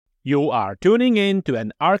You are tuning in to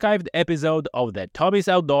an archived episode of the Tommy's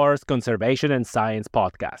Outdoors Conservation and Science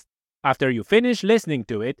podcast. After you finish listening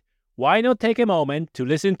to it, why not take a moment to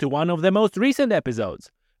listen to one of the most recent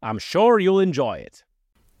episodes? I'm sure you'll enjoy it.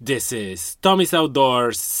 This is Tommy's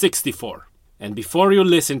Outdoors 64. And before you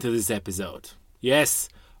listen to this episode, yes,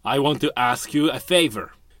 I want to ask you a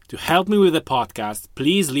favor. To help me with the podcast,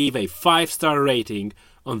 please leave a 5-star rating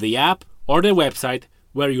on the app or the website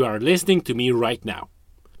where you are listening to me right now.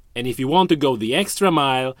 And if you want to go the extra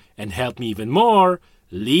mile and help me even more,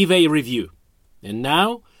 leave a review. And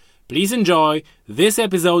now, please enjoy this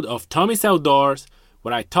episode of Tommy's Outdoors,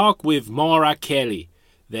 where I talk with Maura, the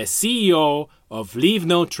CEO of Leave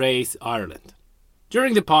No Trace Ireland.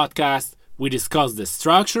 During the podcast, we discuss the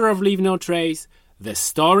structure of Leave No Trace, the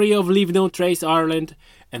story of Leave No Trace Ireland,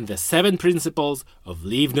 and the 7 principles of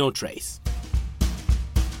Leave No Trace.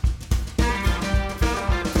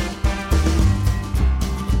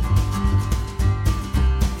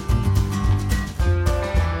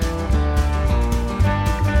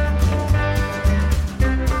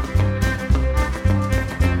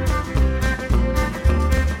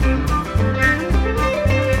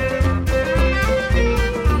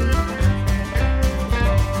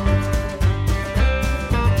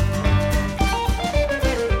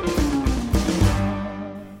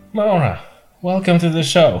 Maura, welcome to the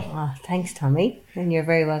show. Oh, thanks, Tommy, and you're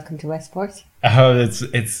very welcome to Westport. Oh, it's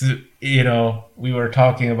we were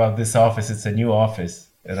talking about this office. It's a new office,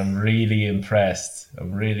 and I'm really impressed. So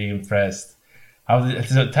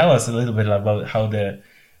tell us a little bit about how the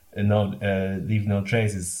Leave No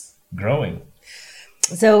Trace is growing.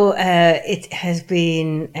 So it has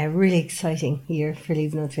been a really exciting year for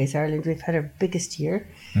Leave No Trace Ireland. We've had our biggest year,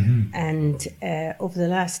 and over the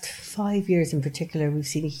last 5 years in particular, we've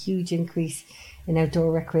seen a huge increase in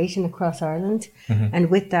outdoor recreation across Ireland, and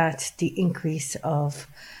with that, the increase of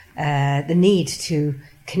the need to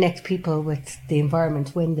connect people with the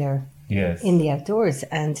environment when they're in the outdoors.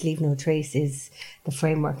 And Leave No Trace is the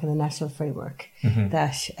framework and the national framework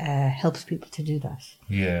that helps people to do that.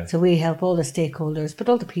 Yeah. So we help all the stakeholders, but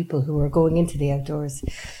all the people who are going into the outdoors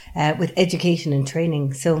with education and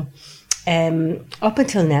training. So up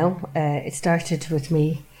until now, it started with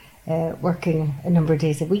me working a number of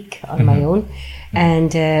days a week on my own.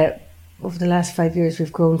 And over the last 5 years,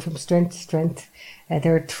 we've grown from strength to strength.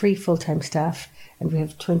 There are 3 full-time staff, and we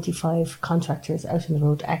have 25 contractors out on the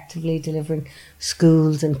road actively delivering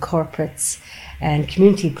schools and corporates and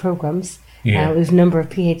community programs. We have a number of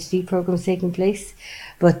PhD programs taking place.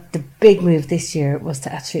 But the big move this year was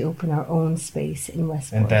to actually open our own space in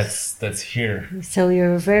Westport. And that's here. So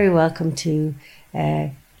you're very welcome to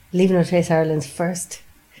Leave No Trace Ireland's first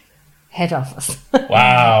head office.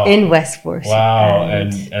 Wow. In Westport. Wow.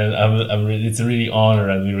 And it's a really honor,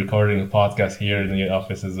 and we're recording a podcast here in the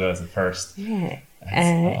office as well as the first. Yeah. Awesome.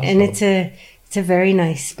 And it's a very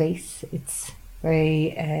nice space. It's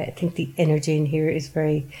very I think the energy in here is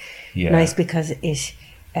very nice because it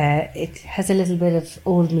has a little bit of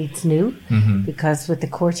old meets new, because with the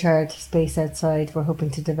courtyard space outside, we're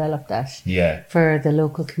hoping to develop that for the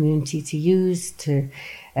local community to use, to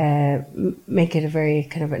make it a very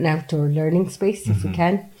kind of an outdoor learning space if we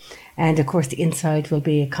can. And of course the inside will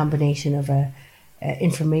be a combination of a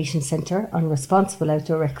information centre on responsible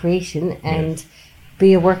outdoor recreation and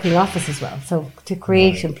be a working office as well. So to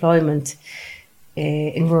create employment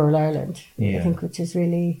in rural Ireland, I think, which is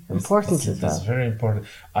really important as well. That's very important.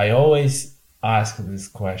 I always ask this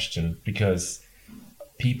question because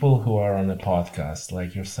people who are on a podcast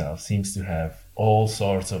like yourself seems to have all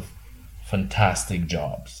sorts of fantastic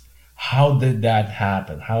jobs. How did that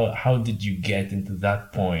happen? How did you get into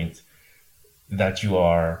that point that you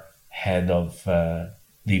are head of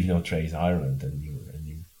Leave No Trace Ireland and you're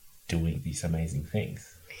doing these amazing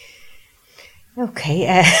things?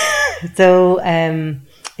 Okay, so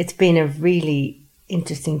it's been a really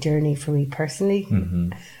interesting journey for me personally.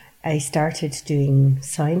 I started doing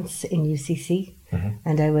science in UCC,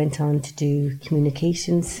 and I went on to do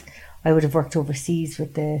communications. I would have worked overseas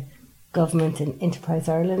with the government in Enterprise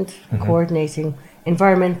Ireland, coordinating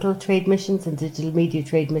environmental trade missions and digital media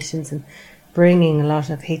trade missions, and bringing a lot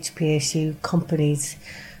of HPSU companies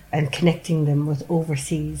and connecting them with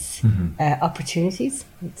overseas opportunities.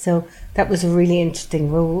 So that was a really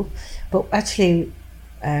interesting role. But actually,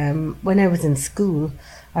 when I was in school,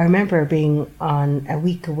 I remember being on a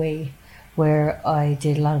week away where I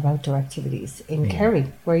did a lot of outdoor activities in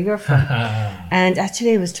Kerry, where you're from. And actually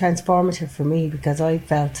it was transformative for me because I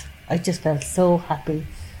just felt so happy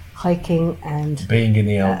hiking and being in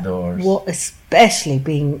the outdoors, especially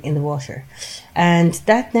being in the water. And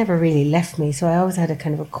that never really left me. So I always had a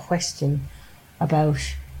kind of a question about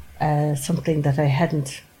something that I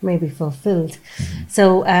hadn't maybe fulfilled.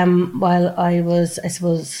 So while I was, I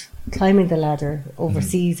suppose, climbing the ladder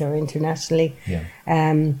overseas or internationally,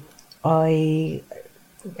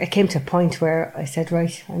 I came to a point where I said,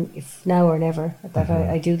 right, if now or never that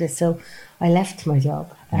I do this. So I left my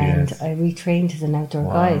job and I retrained as an outdoor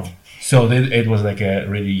guide. So it was like a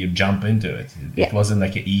really, you jump into it. It wasn't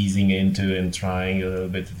like a easing into and trying a little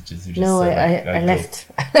bit. No, I left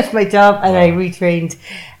my job and I retrained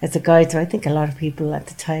as a guide. So I think a lot of people at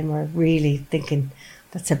the time were really thinking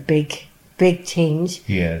that's a big change.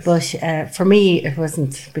 Yes. But for me, it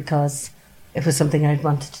wasn't, because it was something I'd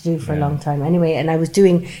wanted to do for a long time anyway. And I was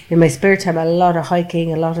doing, in my spare time, a lot of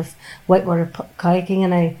hiking, a lot of whitewater kayaking.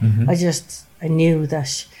 And I knew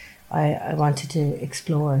that I wanted to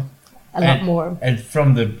explore a lot more.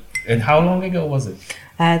 And how long ago was it?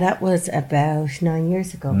 That was about 9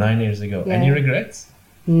 years ago. 9 years ago. Yeah. Any regrets?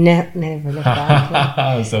 No, never looked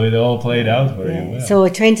back. So it all played out for you. Well. So I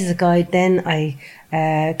trained as a guide. Then I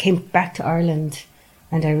came back to Ireland,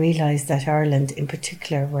 and I realised that Ireland, in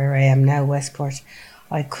particular, where I am now, Westport,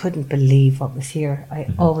 I couldn't believe what was here. I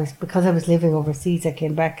always, because I was living overseas, I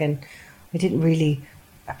came back and I didn't really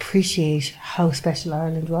appreciate how special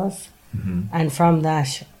Ireland was. And from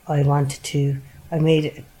that, I made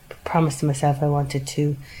a promise to myself I wanted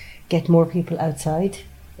to get more people outside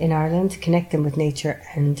in Ireland, connect them with nature,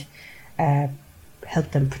 and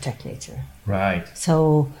help them protect nature. Right.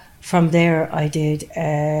 So from there, I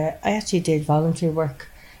actually did voluntary work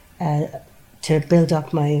to build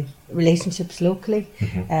up my relationships locally.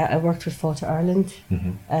 I worked with Fáilte Ireland,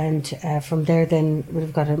 and from there then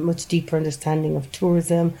we've got a much deeper understanding of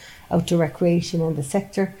tourism, outdoor recreation and the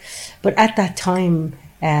sector. But at that time,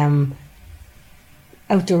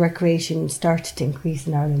 outdoor recreation started to increase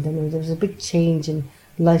in Ireland, and there was a big change in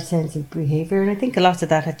life-sensitive behaviour, and I think a lot of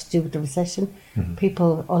that had to do with the recession.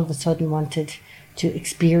 People all of a sudden wanted to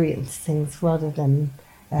experience things rather than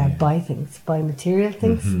buy material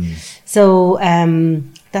things. So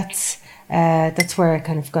that's where I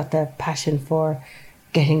kind of got the passion for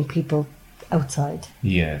getting people outside.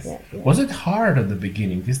 Yes. Was it hard at the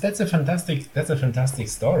beginning? Because that's a fantastic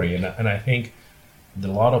story, and I think a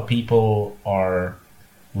lot of people are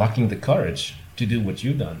lacking the courage to do what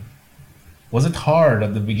you've done. Was it hard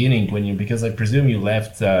at the beginning because I presume you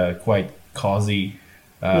left quite cozy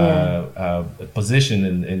position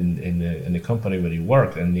in the company where you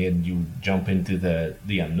worked, and then you jump into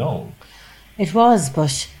the unknown? It was,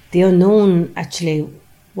 but the unknown actually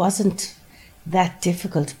wasn't that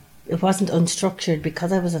difficult. It wasn't unstructured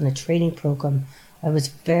because I was on a training program. I was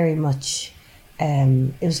very much,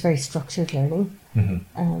 it was very structured learning.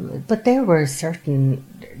 But there were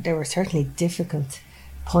certainly difficult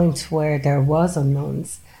points where there was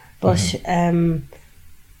unknowns. But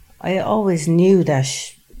I always knew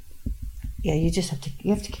that, you just have to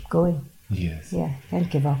keep going. Yes. Yeah, can't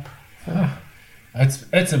give up. So.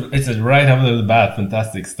 It's a right out of the bat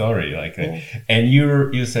fantastic story. And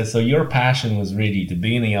you said so your passion was really to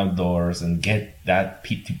be in the outdoors and get that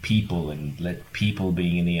to people and let people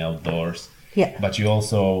be in the outdoors. Yeah. But you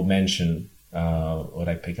also mentioned what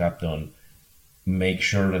I pick up on, make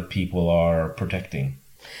sure that people are protecting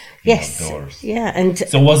the outdoors. Yeah, and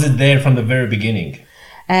so was it there from the very beginning?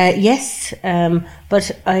 Yes,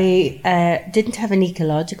 but I didn't have an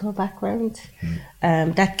ecological background.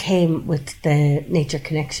 That came with the nature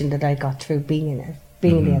connection that I got through being in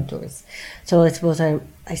the outdoors. So I suppose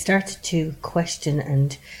I started to question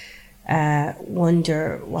and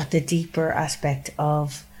wonder what the deeper aspect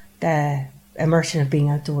of the immersion of being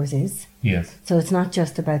outdoors is. Yes. So it's not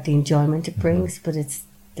just about the enjoyment it brings, but it's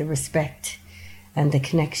the respect and the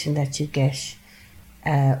connection that you get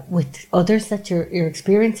with others that you're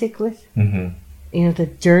experiencing with. The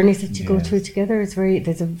journeys that you go through together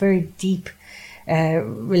there's a very deep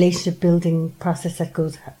relationship building process that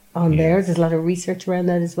goes on there. There's a lot of research around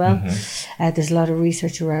that as well. There's a lot of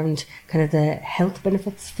research around kind of the health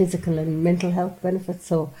benefits, physical and mental health benefits.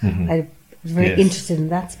 So I was very interested in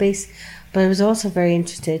that space, but I was also very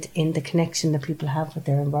interested in the connection that people have with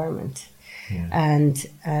their environment and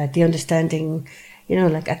the understanding.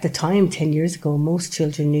 At the time, 10 years ago, most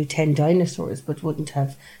children knew 10 dinosaurs, but wouldn't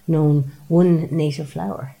have known one native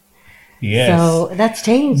flower. Yes. So that's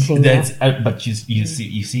changing. But you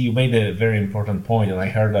see, you made a very important point, and I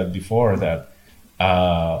heard that before, that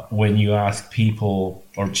when you ask people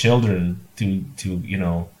or children to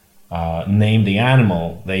name the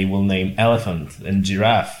animal, they will name elephant and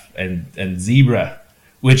giraffe and zebra,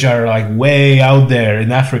 which are like way out there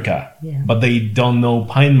in Africa, but they don't know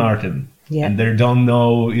pine marten. Yeah. And they don't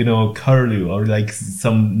know, curlew or like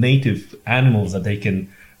some native animals that they can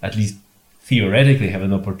at least theoretically have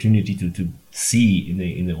an opportunity to see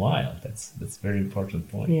in the wild. That's a very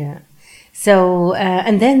important point. Yeah. So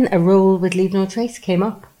and then a role with Leave No Trace came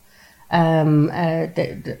up.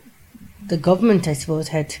 The government, I suppose,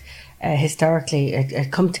 had historically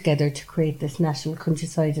come together to create this national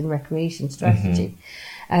countryside and recreation strategy,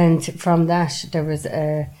 and from that there was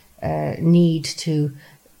a need to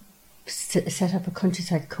set up a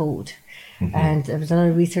countryside code. And there was a lot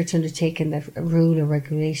of research undertaken that a rule or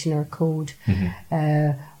regulation or code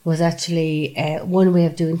was actually one way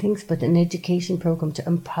of doing things, but an education program to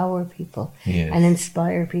empower people and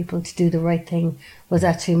inspire people to do the right thing was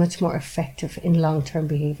actually much more effective in long-term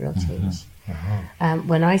behavioural change.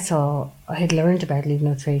 When I had learned about Leave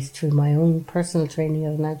No Trace through my own personal training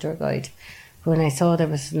as an outdoor guide. When I saw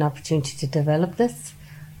there was an opportunity to develop this,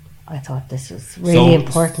 I thought this was really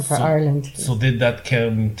important for Ireland. So did that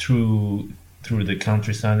come through the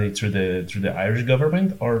countryside, through the Irish government,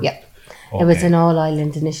 or? Yeah, it was an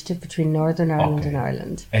all-island initiative between Northern Ireland and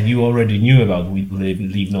Ireland. And you already knew about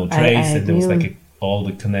Leave No Trace, and there was like all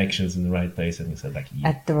the connections in the right place, and you said like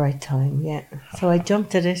at the right time, yeah. So I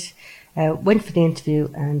jumped at it, went for the interview,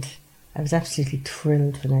 and I was absolutely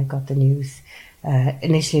thrilled when I got the news.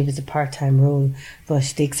 Initially it was a part-time role,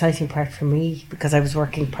 but the exciting part for me, because I was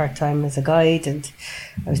working part-time as a guide and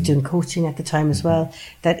I was doing coaching at the time as well,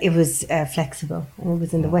 that it was flexible, and it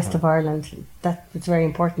was in the west of Ireland. That was very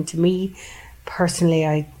important to me personally.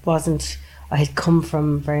 I had come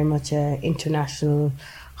from very much a international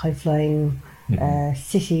high-flying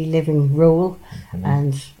city living role,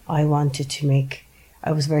 and I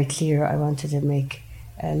was very clear I wanted to make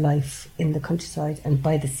life in the countryside and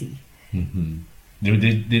by the sea.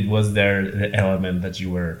 Was there the element that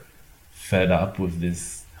you were fed up with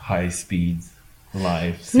this high-speed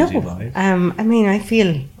city life? I mean, I feel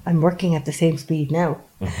I'm working at the same speed now,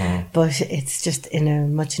 but it's just in a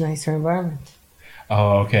much nicer environment.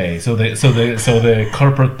 Oh, okay. So the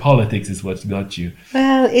corporate politics is what got you.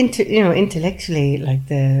 Well, intellectually, like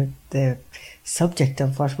the subject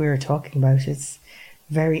of what we were talking about is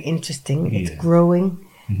very interesting. It's growing.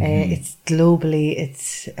 It's globally.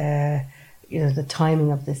 It's the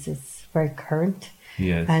timing of this is very current,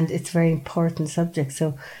 and it's a very important subject.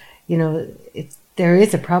 So, there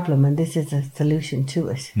is a problem, and this is a solution to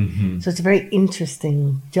it. So it's a very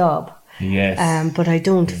interesting job. Yes. But I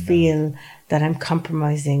don't feel that I'm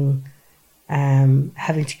compromising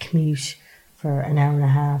having to commute for an hour and a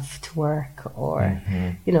half to work, or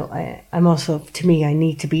I'm also, to me, I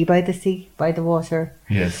need to be by the sea, by the water.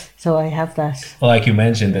 Yes. So I have that. Well, like you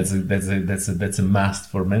mentioned, that's a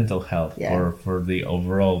must for mental health, for the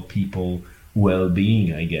overall people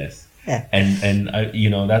well-being, I guess. Yeah. And I,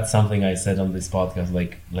 that's something I said on this podcast.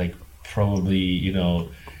 Like probably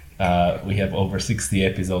we have over 60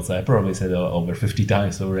 episodes. I probably said over 50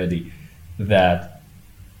 times already that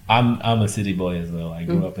I'm a city boy as well. I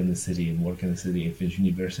grew up in the city and work in the city and finished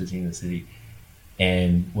university in the city.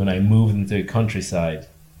 And when I moved into the countryside,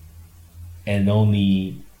 and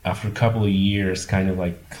only after a couple of years kind of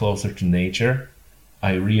like closer to nature,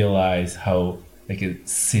 I realized how like a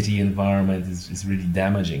city environment is really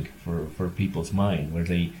damaging for people's mind, where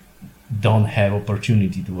they don't have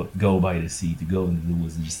opportunity to go by the sea, to go into the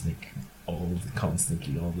woods, just like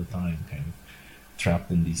constantly all the time kind of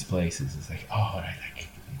trapped in these places. It's like,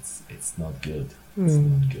 it's not good. It's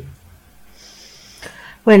not good.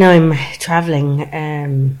 When I'm traveling,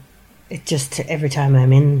 it just, every time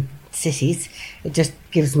I'm in cities,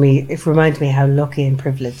 it reminds me how lucky and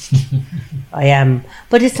privileged I am.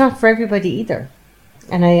 But it's not for everybody either.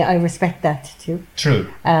 And I respect that too. True.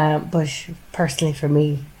 But personally for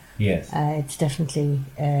me, yes, it's definitely,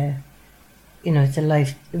 it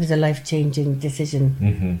was a life-changing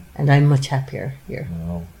decision, and I'm much happier here.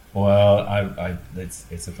 Oh. Well,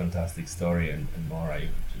 it's a fantastic story, and Maura, you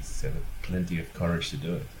just had plenty of courage to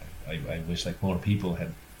do it. I wish like more people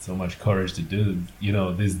had so much courage to do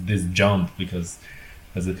this jump, because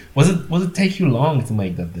was it take you long to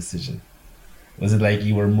make that decision? Was it like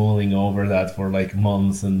you were mulling over that for like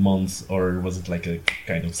months and months, or was it like a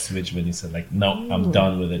kind of switch when you said like, no, I'm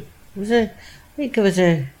done with it? I think it was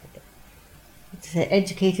an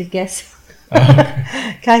educated guess,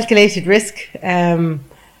 calculated risk.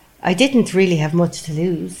 I didn't really have much to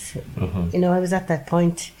lose. I was at that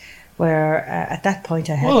point where, I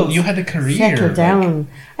had. Well, you had a career. Settled down.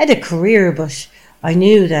 I had a career, but I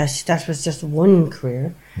knew that was just one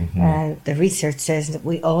career. The research says that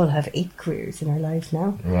we all have 8 careers in our lives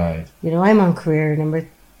now. Right. I'm on career number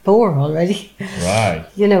 4 already. Right.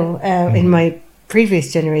 In my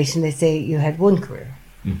previous generation, they say you had 1 career.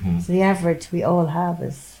 So the average we all have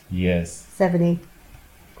is 7, 8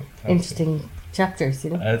 interesting chapters,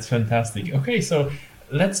 you know. That's fantastic. Okay, so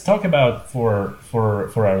let's talk about for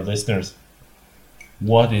our listeners,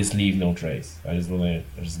 what is Leave No Trace? I just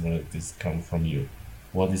want this come from you.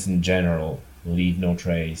 What is in general Leave No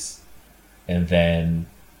Trace, and then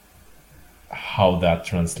how that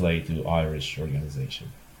translates to Irish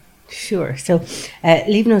organization? Sure. So,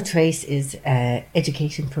 Leave No Trace is an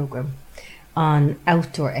education program on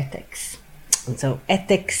outdoor ethics. And so,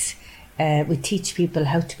 ethics, we teach people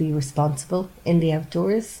how to be responsible in the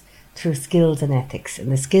outdoors through skills and ethics.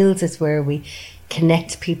 And the skills is where we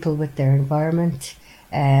connect people with their environment,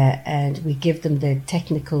 and we give them the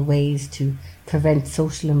technical ways to prevent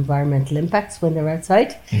social and environmental impacts when they're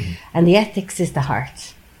outside. Mm-hmm. And the ethics is the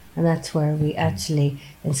heart. And that's where we actually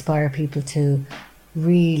inspire people to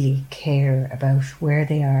really care about where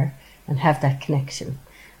they are and have that connection.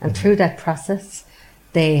 And through that process,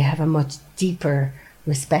 they have a much deeper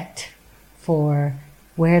respect for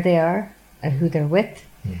where they are and who they're with.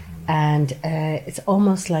 Mm-hmm. And it's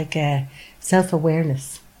almost like a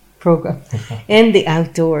self-awareness program in the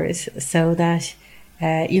outdoors, so that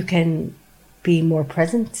you can be more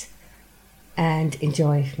present and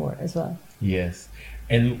enjoy more as well. Yes.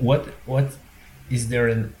 And what is there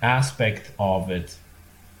an aspect of it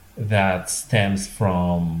that stems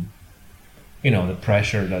from, the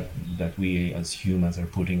pressure that we as humans are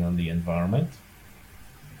putting on the environment?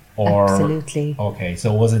 Or, absolutely. Okay,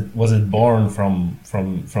 so was it born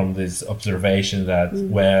from this observation that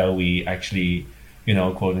we actually,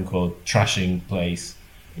 quote unquote, trashing place,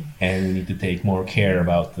 and we need to take more care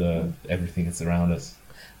about everything that's around us?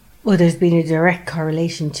 Well, there's been a direct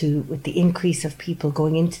correlation with the increase of people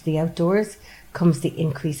going into the outdoors comes the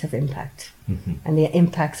increase of impact. Mm-hmm. And the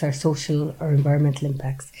impacts are social or environmental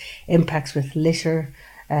impacts. Impacts with litter,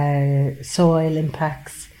 soil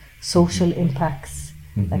impacts, social impacts,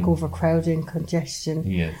 like overcrowding, congestion.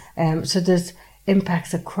 Yes. So there's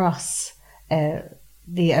impacts across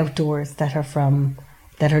the outdoors that are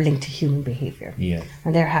linked to human behaviour. Yes.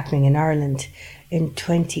 And they're happening in Ireland. In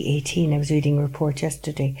 2018, I was reading a report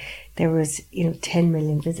yesterday, there was 10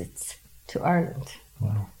 million visits to Ireland.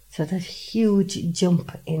 Wow. So that huge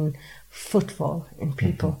jump in footfall in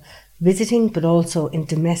people visiting, but also in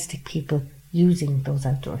domestic people using those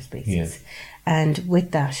outdoor spaces. Yes. And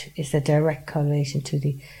with that is a direct correlation to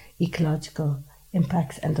the ecological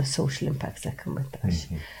impacts and the social impacts that come with that.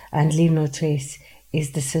 Mm-hmm. And Leave No Trace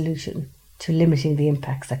is the solution to limiting the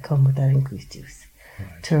impacts that come with that increased use.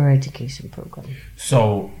 Right. To our education program.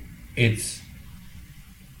 So that's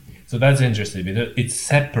interesting, because it's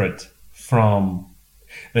separate from,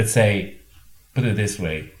 let's say, put it this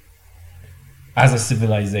way, as a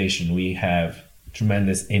civilization we have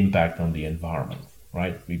tremendous impact on the environment,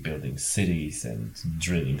 right? We're building cities and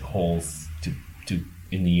drilling holes to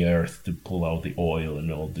in the earth to pull out the oil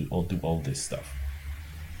and all this stuff.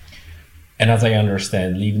 And as I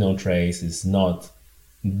understand, Leave No Trace is not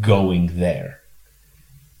going there.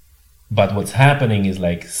 But what's happening is,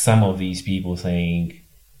 like, some of these people saying,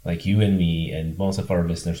 like you and me and most of our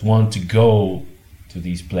listeners, want to go to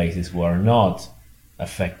these places who are not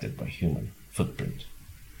affected by human footprint.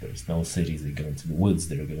 There's no cities, they go into the woods,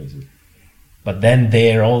 they're going to... But then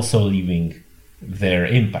they're also leaving their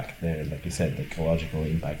impact, their, like you said, the ecological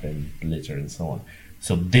impact and litter and so on.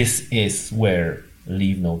 So this is where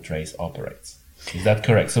Leave No Trace operates. Is that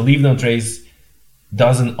correct? So Leave No Trace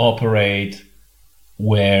doesn't operate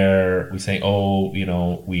where we say,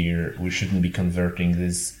 we shouldn't be converting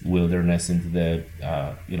this wilderness into the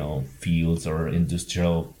fields or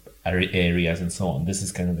industrial areas and so on. This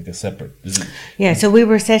is kind of like a separate. So we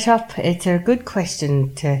were set up. It's a good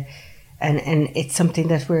question and it's something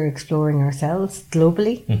that we're exploring ourselves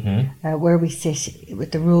globally, where we sit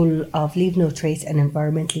with the role of Leave No Trace and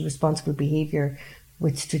environmentally responsible behaviour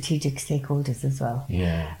with strategic stakeholders as well.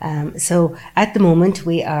 Yeah. So at the moment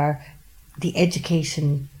we're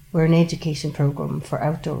an education program for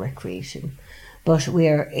outdoor recreation, but we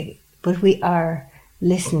are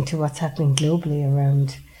listening to what's happening globally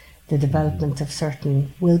around the development of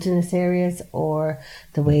certain wilderness areas or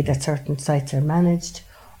the way that certain sites are managed.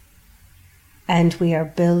 And we are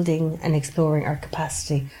building and exploring our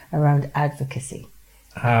capacity around advocacy.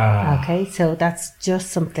 Okay, so that's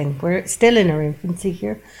just something. We're still in our infancy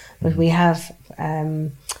here, but we've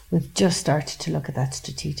just started to look at that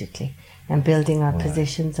strategically and building our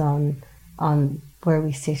positions on where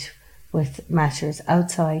we sit with matters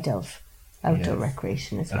outside of outdoor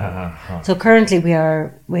recreation as well. So currently we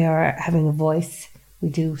are having a voice. We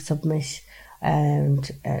do submit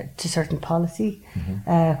to certain policy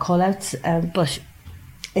call-outs, but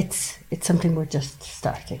it's something we're just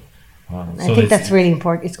starting. Wow. I think that's really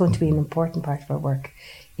important. It's going to be an important part of our work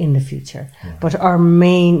in the future. But our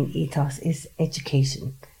main ethos is education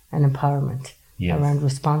and empowerment around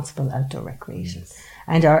responsible outdoor recreation.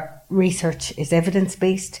 And our research is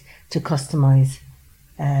evidence-based to customise,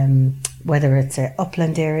 whether it's an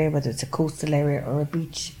upland area, whether it's a coastal area or a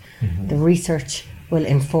beach. The research will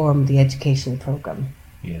inform the education programme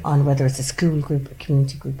on whether it's a school group, a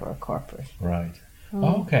community group or a corporate. Right.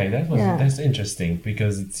 Okay, that's interesting,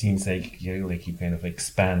 because it seems like you're kind of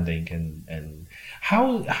expanding and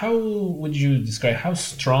how would you describe how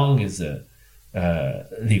strong is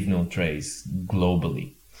Leave No Trace globally?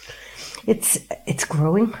 It's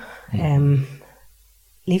growing.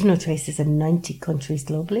 Leave No Trace is in 90 countries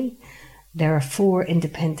globally. There are 4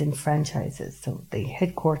 independent franchises. So the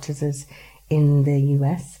headquarters is in the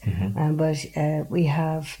US, but we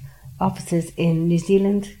have offices in New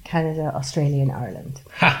Zealand, Canada, Australia, and Ireland.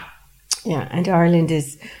 Ha! Yeah, and Ireland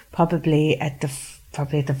is probably at the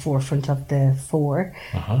forefront of the 4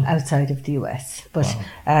 outside of the US. But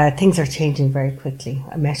things are changing very quickly.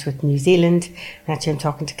 I met with New Zealand, and actually I'm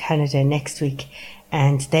talking to Canada next week,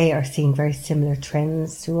 and they are seeing very similar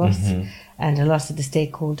trends to us. And a lot of the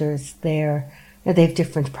stakeholders there, they have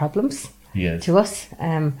different problems to us.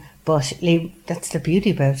 But that's the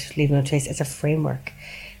beauty about Leave No Trace as a framework.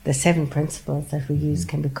 The 7 principles that we use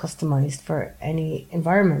can be customized for any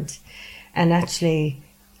environment. And actually,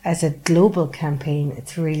 as a global campaign,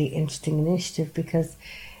 it's a really interesting initiative, because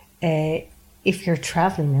if you're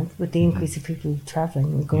traveling, with the increase of people traveling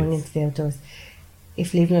and going into the outdoors,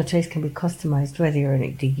 if Leave No Trace can be customized, whether you're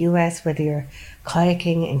in the US, whether you're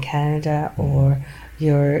kayaking in Canada or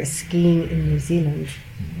you're skiing in New Zealand,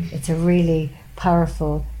 it's a really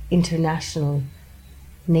powerful international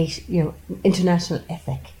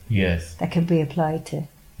ethic that can be applied to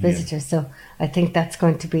visitors. So I think that's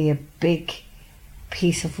going to be a big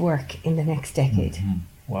piece of work in the next decade.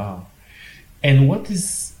 Wow. And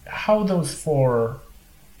how those 4,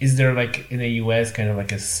 is there in the US kind of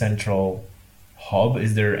like a central hub?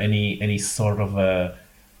 Is there any sort of a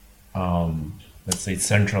let's say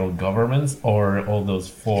central governments, or all those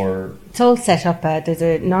 4? It's all set up. There's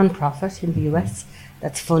a non-profit in the US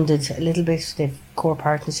that's funded a little bit. They've core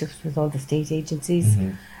partnerships with all the state agencies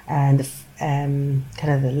and kind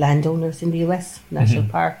of the landowners in the US, national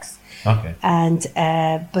parks. Okay. And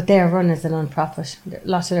but they are run as a non-profit. A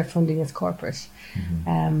lot of their funding is corporate.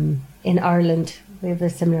 In Ireland, we have a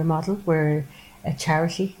similar model. We're a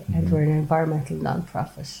charity and we're an environmental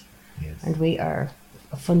non-profit. And we are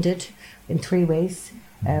funded in 3 ways.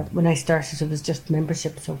 When I started, it was just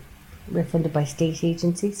membership, so we're funded by state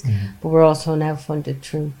agencies, but we're also now funded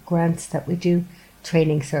through grants that we do,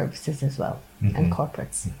 training services as well, and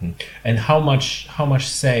corporates. And how much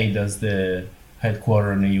say does the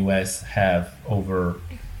headquarter in the US have over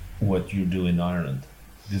what you do in Ireland?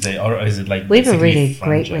 Or is it like we have a really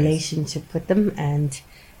great relationship with them, and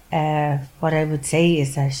what I would say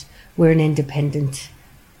is that we're an independent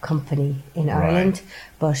company in Ireland,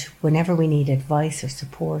 but whenever we need advice or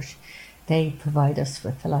support, they provide us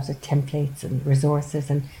with a lot of templates and resources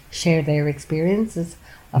and share their experiences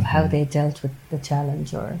of how they dealt with the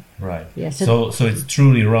challenge. Or so it's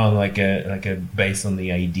truly run like a based on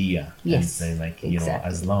the idea. Yes, and say exactly.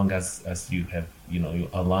 As long as you have you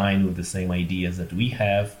align with the same ideas that we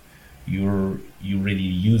have, you're really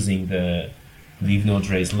using the Leave No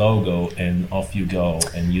Trace logo, and off you go,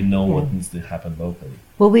 and what needs to happen locally.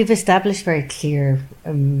 Well, we've established very clear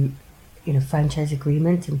franchise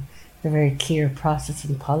agreement and the very clear process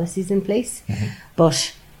and policies in place.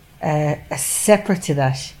 But separate to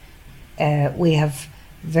that, we have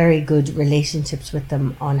very good relationships with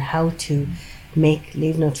them on how to make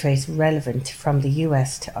Leave No Trace relevant from the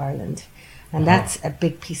US to Ireland. And that's a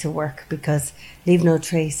big piece of work, because Leave No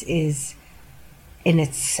Trace is, in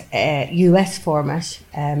its US format,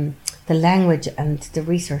 the language and the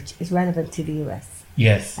research is relevant to the US.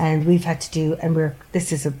 Yes. And we've had to do, and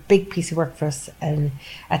this is a big piece of work for us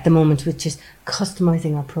at the moment, which is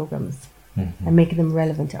customizing our programs and making them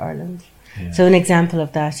relevant to Ireland. So an example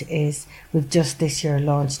of that is we've just this year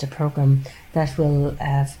launched a program that will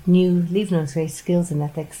have new Leave No Trace skills and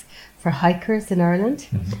ethics for hikers in Ireland,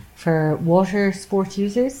 for water sport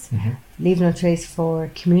users, Leave No Trace for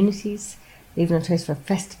communities, Leave No Trace for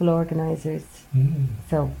festival organisers.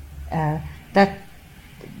 So that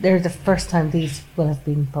they're the first time these will have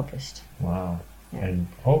been published. Wow. And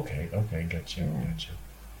okay, gotcha.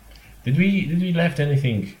 Did we left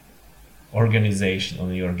anything on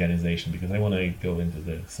the organization, because I want to go into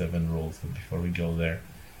the 7 rules, but before we go there,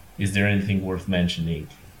 is there anything worth mentioning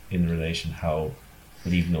in relation how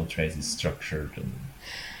Leave No Trace is structured?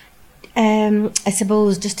 I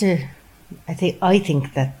suppose I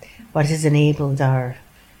think that what has enabled our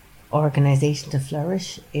organisation to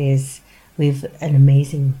flourish is we've an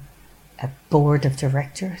amazing board of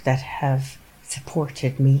director that have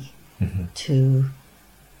supported me to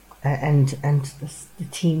and the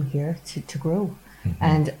team here to grow.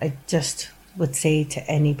 And I just would say to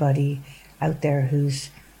anybody out there who's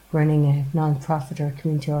running a non-profit or a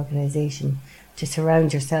community organisation to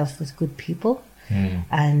surround yourself with good people,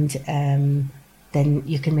 and then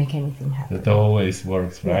you can make anything happen. That always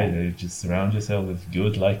works, right? You just surround yourself with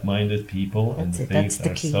good, like-minded people, and things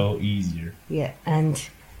are so easier. Yeah, and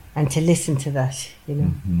to listen to that, you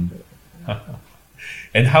know.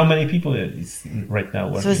 And how many people is right now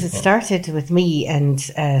working? So it started with me and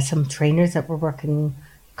some trainers that were working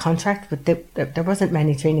contract, but there wasn't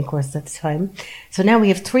many training courses at the time. So now we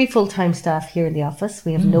have 3 full-time staff here in the office.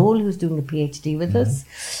 We have Noel, who's doing a PhD with us.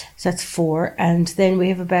 So that's 4. And then we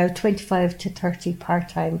have about 25 to 30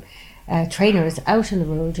 part-time trainers out on the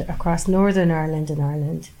road across Northern Ireland and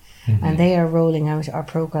Ireland. And they are rolling out our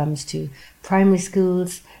programs to primary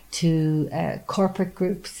schools, to corporate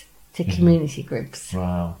groups, to community groups.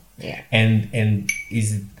 Wow. Yeah. And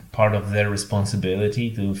is it part of their responsibility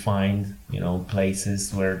to find,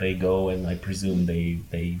 places where they go, and I presume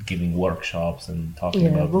they giving workshops and talking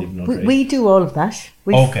about Live No Trace? We do all of that.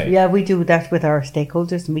 Okay. Yeah, we do that with our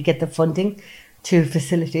stakeholders, and we get the funding to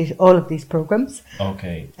facilitate all of these programs.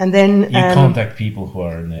 Okay. And then you contact people who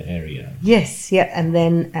are in the area. Yes, yeah, and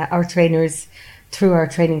then our trainers through our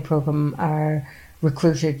training program are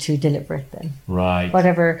recruited to deliver it then. Right.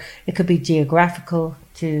 Whatever, it could be geographical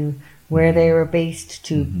to where they were based,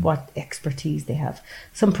 to what expertise they have.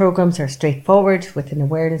 Some programs are straightforward with an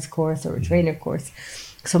awareness course or a trainer course.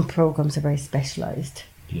 Some programs are very specialised.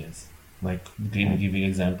 Yes. Like, can you give me an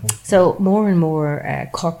example? So more and more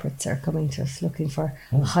corporates are coming to us looking for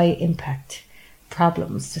high impact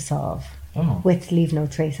problems to solve with Leave No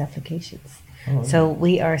Trace applications. So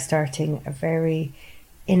we are starting a very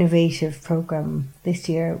innovative program this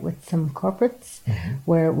year with some corporates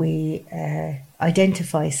where we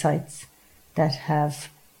identify sites that have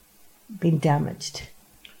been damaged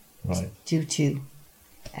due to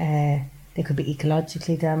they could be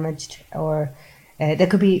ecologically damaged, or there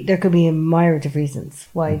could be a myriad of reasons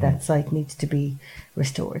why that site needs to be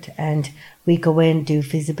restored. And we go in, do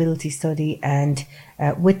feasibility study, and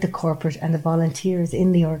with the corporate and the volunteers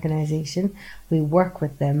in the organisation, we work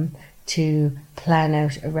with them to plan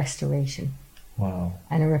out a restoration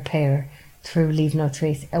and a repair through Leave No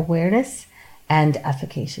Trace awareness and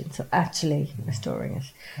application. So actually restoring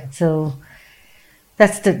it. So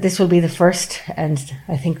this will be the first, and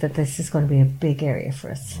I think that this is going to be a big area for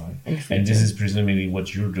us. Right. And this is presumably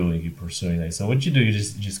what you're doing, you're pursuing that. So what you do, you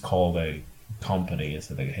just call the company and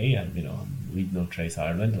say, like, hey, I'm Leave No Trace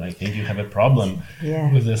Ireland, and I think you have a problem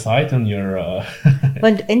with the site on your...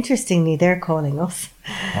 But interestingly, they're calling us.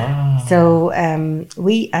 So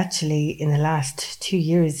we actually, in the last 2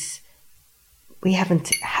 years, we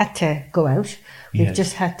haven't had to go out. We've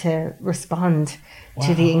just had to respond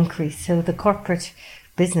to the increase. So the corporate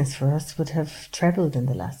business for us would have trebled in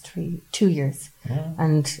the last 2 years.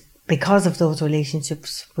 And because of those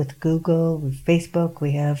relationships with Google, with Facebook,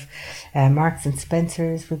 we have Marks and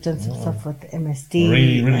Spencer's. We've done some stuff with MSD.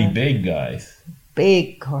 Really, really big guys.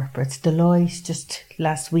 Big corporates. Deloitte just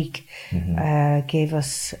last week gave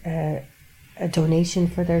us a donation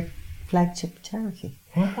for their flagship charity.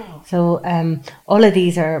 Wow. So all of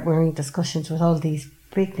these we're in discussions with all these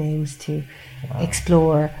big names to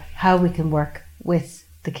explore how we can work with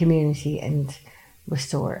the community and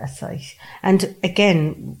restore a site. And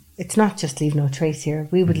again, it's not just Leave No Trace here.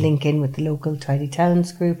 We would link in with the local Tidy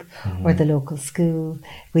Towns group or the local school.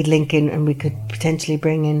 We'd link in, and we could potentially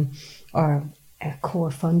bring in our core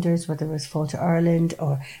funders, whether it was Fall to Ireland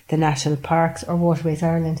or the National Parks or Waterways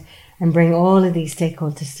Ireland, and bring all of these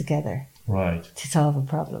stakeholders together to solve a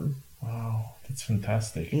problem. Wow, that's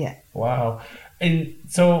fantastic. Yeah. Wow. And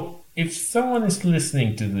so if someone is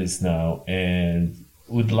listening to this now and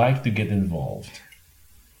would like to get involved,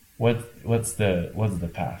 what's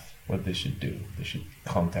the path? What they should do? They should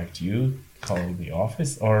contact you, call the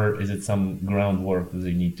office, or is it some groundwork that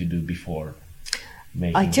they need to do before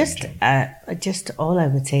making all I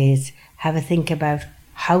would say is have a think about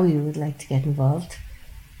how you would like to get involved.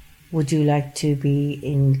 Would you like to be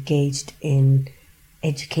engaged in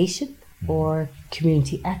education or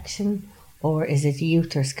community action, or is it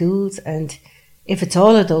youth or schools? And if it's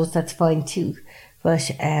all of those, that's fine too.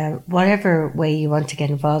 But whatever way you want to get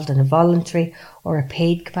involved in a voluntary or a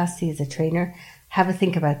paid capacity as a trainer, have a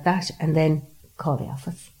think about that and then call the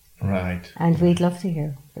office. Right. And we'd love to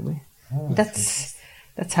hear from you. That's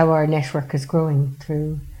how our network is growing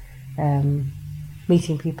through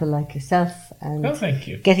meeting people like yourself and Oh, thank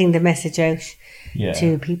you. getting the message out Yeah.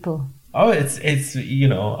 to people. Oh, it's you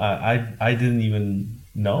know, I didn't even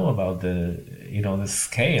know about the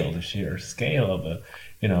scale, the sheer scale of it.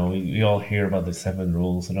 We all hear about the 7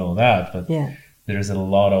 rules and all that, but Yeah. there's a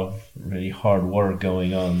lot of really hard work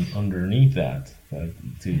going on underneath that.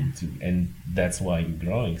 And that's why you're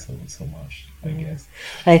growing so much, I guess.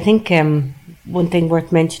 I think one thing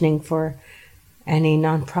worth mentioning for any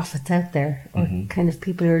non-profits out there or kind of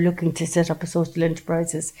people who are looking to set up a social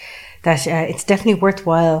enterprise is that it's definitely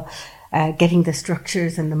worthwhile getting the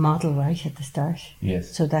structures and the model right at the start.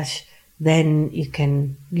 Yes. So that then you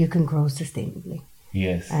can grow sustainably.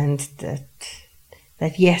 Yes. And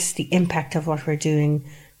that yes, the impact of what we're doing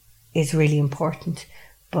is really important,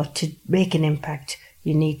 but to make an impact,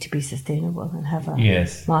 you need to be sustainable and have a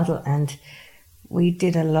Yes. model. And we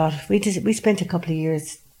did a lot. We spent a couple of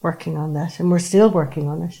years working on that, and we're still working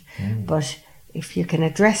on it. But if you can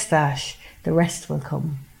address that, the rest will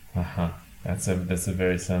come. That's a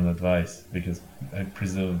very sound advice, because I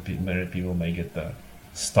presume many people may get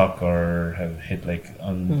stuck or have hit like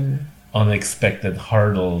unexpected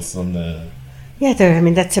hurdles on the. Yeah,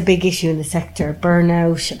 that's a big issue in the sector: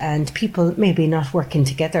 burnout and people maybe not working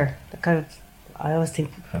together. I always think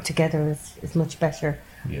together is much better.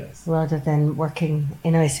 Yes. Rather than working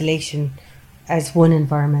in isolation as one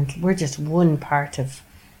environment. We're just one part of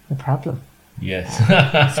the problem. Yes.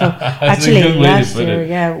 So actually, last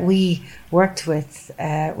year, we worked with,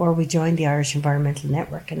 or we joined the Irish Environmental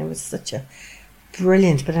Network, and it was such a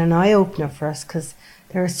brilliant, but an eye-opener for us, because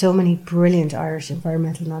there are so many brilliant Irish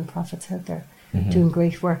environmental non-profits out there doing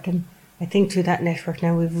great work. And I think through that network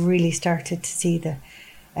now, we've really started to see the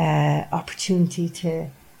opportunity to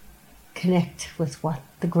connect with what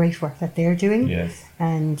the great work that they're doing. Yes.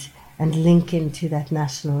 And link into that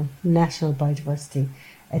national biodiversity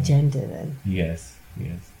agenda then. Yes.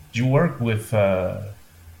 Do you work with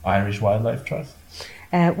Irish Wildlife Trust?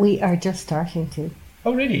 We are just starting to.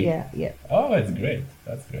 Oh, really? Yeah. Oh, that's great.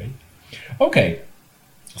 Okay.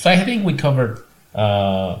 So I think we covered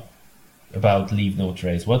about Leave No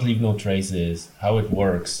Trace, what Leave No Trace is, how it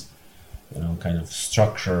works, kind of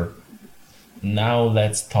structure. Now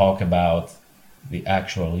let's talk about the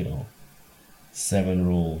actual, 7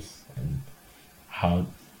 rules and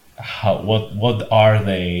what are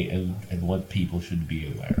they and what people should be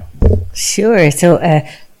aware of. Sure. So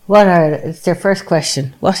it's their first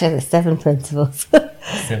question. What are the 7 principles? 7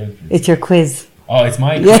 principles. It's your quiz. Oh, it's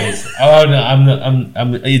my quiz. Oh no, I'm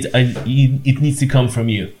not. It needs to come from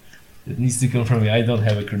you. It needs to come from me. I don't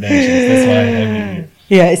have a credentials. That's why I have you here.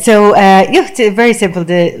 Yeah. So it's very simple.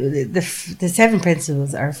 The 7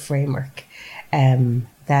 principles are a framework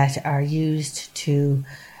that are used to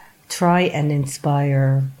try and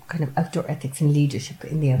inspire kind of outdoor ethics and leadership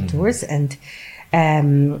in the outdoors. And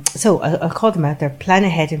so I'll call them out there: plan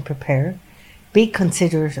ahead and prepare, be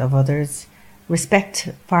considerate of others, respect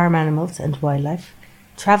farm animals and wildlife,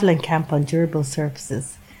 travel and camp on durable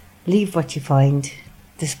surfaces, leave what you find,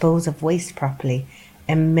 dispose of waste properly,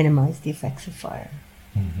 and minimise the effects of fire.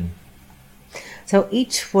 So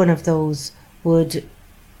each one of those would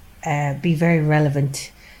be very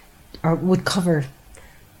relevant, or would cover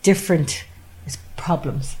different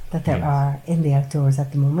problems that there are in the outdoors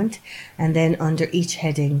at the moment. And then under each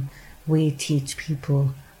heading, we teach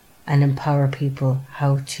people and empower people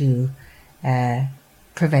how to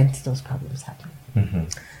prevent those problems happening.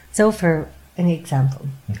 So for an example,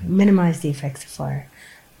 minimise the effects of fire.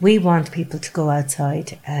 We want people to go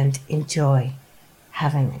outside and enjoy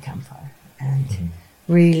having a campfire and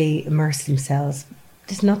really immerse themselves.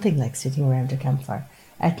 There's nothing like sitting around a campfire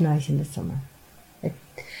at night in the summer.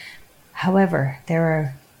 However, there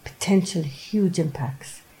are potential huge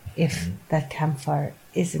impacts if that campfire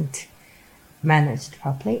isn't managed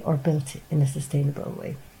properly or built in a sustainable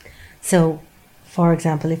way. So, for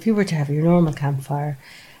example, if you were to have your normal campfire,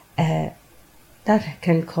 that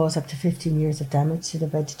can cause up to 15 years of damage to the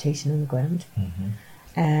vegetation on the ground.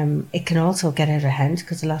 It can also get out of hand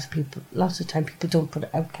because lots of time people don't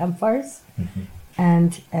put out campfires,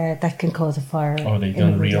 and that can cause a fire. Oh, they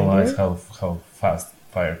don't realize how fast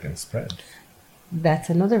fire can spread. That's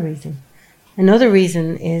another reason. Another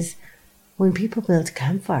reason is when people build a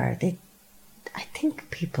campfire, I think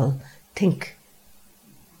people think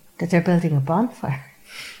that they're building a bonfire,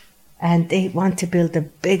 and they want to build the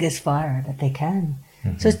biggest fire that they can.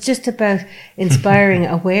 So it's just about inspiring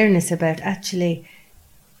awareness about actually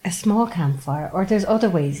a small campfire, or there's other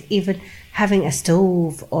ways, even having a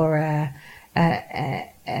stove or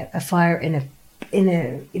a fire in in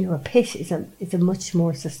a pit is a much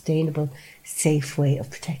more sustainable, safe way of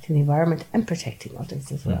protecting the environment and protecting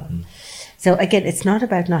others as well. So again, it's not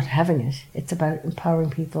about not having it; it's about empowering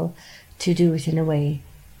people to do it in a way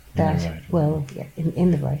that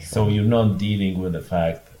in the right So way. you're not dealing with the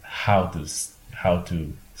fact how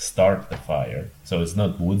to start the fire. So it's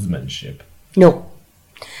not woodsmanship. No,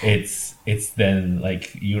 It's then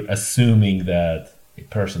like you're assuming that a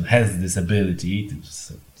person has this ability to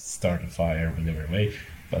start a fire whatever way,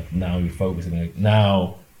 but now you're focusing like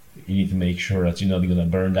now you need to make sure that you're not going to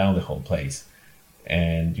burn down the whole place,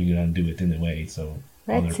 and you're going to do it in a way so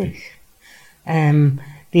that's other it. people.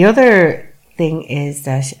 The other thing is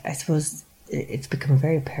that I suppose it's become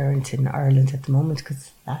very apparent in Ireland at the moment,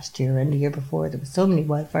 because last year and the year before there were so many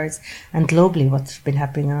wildfires, and globally what's been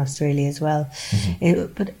happening in Australia as well.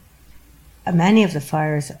 But many of the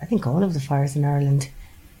fires, I think all of the fires in Ireland,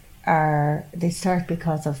 they start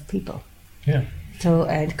because of people. Yeah. So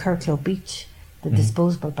at Kirklow Beach, the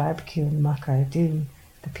disposable barbecue in the Maura Dune,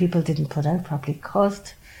 the people didn't put out properly,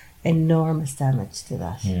 caused enormous damage to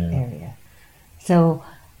that area. So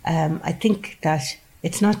I think that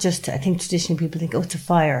it's not just, I think traditionally people think, oh, it's a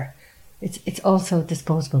fire. It's also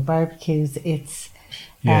disposable barbecues. It's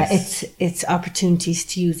opportunities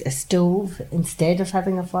to use a stove instead of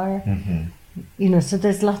having a fire. So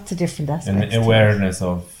there's lots of different aspects. And awareness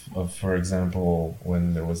of, for example,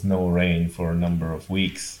 when there was no rain for a number of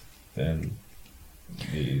weeks, then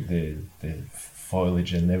the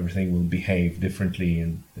foliage and everything will behave differently.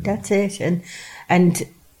 And that's it. And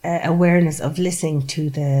awareness of listening to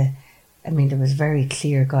there was very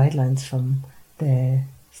clear guidelines from the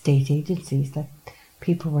state agencies that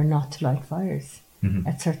people were not to light fires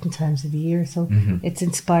at certain times of the year. So it's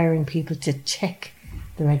inspiring people to check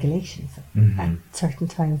the regulations at certain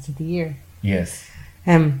times of the year. Yes.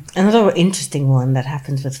 Another interesting one that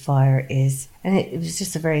happens with fire is, and it was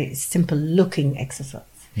just a very simple looking exercise.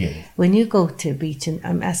 Yeah. When you go to a beach, and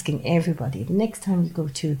I'm asking everybody, the next time you go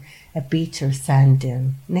to a beach or sand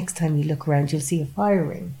dune, next time you look around, you'll see a fire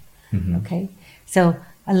ring. Okay? So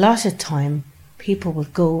a lot of time people will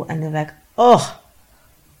go and they're like, oh,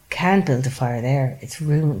 can't build a fire there. It's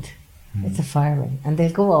ruined. It's a fire ring. And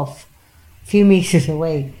they'll go off a few meters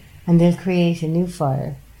away and they'll create a new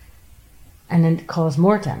fire and then cause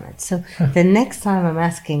more damage. So the next time I'm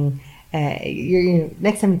asking,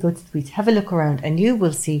 next time you go to the beach, have a look around and you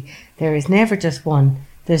will see there is never just one.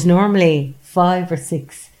 There's normally 5 or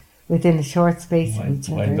 6 within a short space of each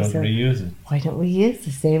other. Why don't we use it? Why don't we use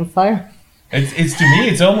the same fire? It's to me,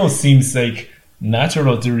 it almost seems like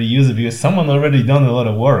natural to reuse it because someone already done a lot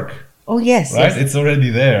of work. Oh yes, right. Yes. It's already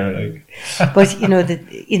there. Like, but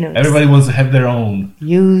everybody wants to have their own.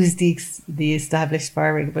 Use the established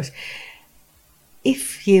fire ring, but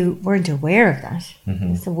if you weren't aware of that,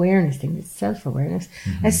 it's awareness thing. It's self-awareness.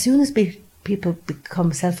 As soon as people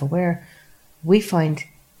become self-aware, we find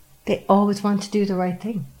they always want to do the right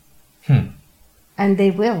thing. And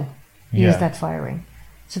they will use that fire ring.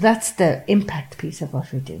 So that's the impact piece of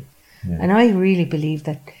what we do. Yeah. And I really believe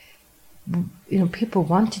that people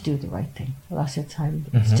want to do the right thing a lot of the time.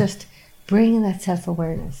 It's just bringing that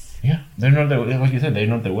self-awareness. Yeah, they're not, like you said, they're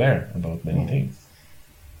not aware about many things.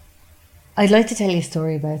 I'd like to tell you a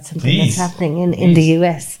story about something that's happening in the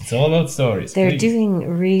US. It's all about stories. They're doing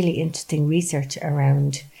really interesting research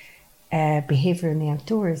around behaviour in the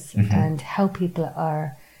outdoors and how people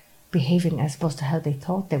are behaving as opposed to how they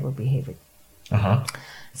thought they were behaving.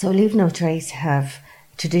 So Leave No Trace have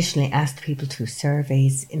traditionally asked people through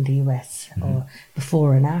surveys in the US or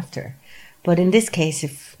before and after. But in this case,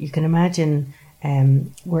 if you can imagine,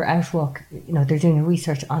 we're out they're doing a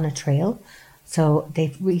research on a trail. So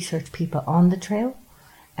they've researched people on the trail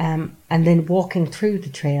and then walking through the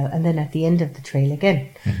trail and then at the end of the trail again.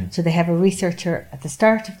 So they have a researcher at the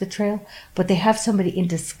start of the trail, but they have somebody in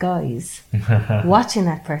disguise watching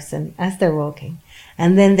that person as they're walking.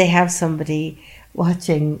 And then they have somebody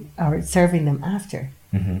watching or serving them after.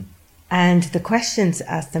 And the questions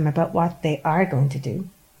ask them about what they are going to do.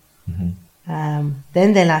 Then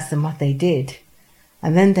they'll ask them what they did.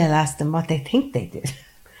 And then they'll ask them what they think they did.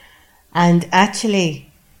 And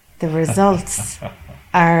actually, the results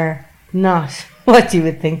are not what you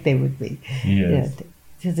would think they would be. Yes.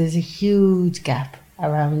 So there's a huge gap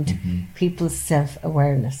around people's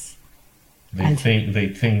self-awareness. They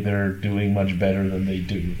think they're doing much better than they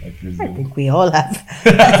do. I think we all have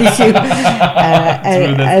that issue.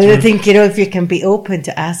 I think, if you can be open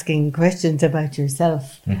to asking questions about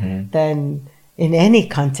yourself, then in any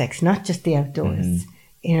context, not just the outdoors,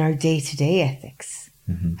 in our day-to-day ethics,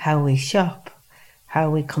 how we shop, how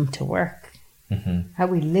we come to work, how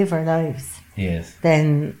we live our lives, yes,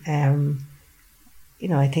 then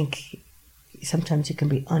I think sometimes you can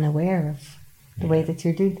be unaware of the way that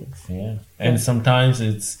you're doing things. Yeah. And sometimes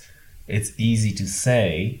it's easy to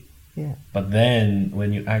say, Yeah. but then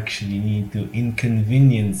when you actually need to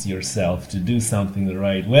inconvenience yourself to do something the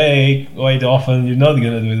right way, quite often you're not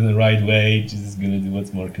going to do it in the right way. You're just going to do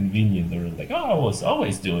what's more convenient, or like, I was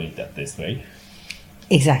always doing that this way.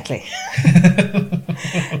 Exactly.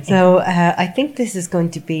 So I think this is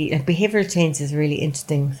going to be, behavioural change is a really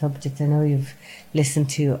interesting subject. I know you've listened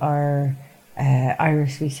to our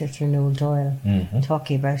Irish researcher Noel Doyle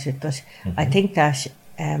talking about it, but I think that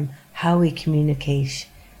how we communicate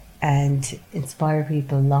and inspire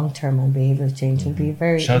people long term on behavioural change will be a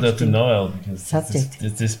very shout out to interesting Noel, because subject.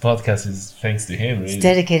 this podcast is thanks to him. Really. It's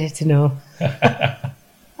dedicated to Noel.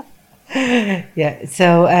 Yeah.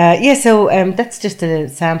 So that's just a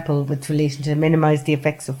sample with relation to minimise the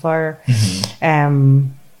effects of fire.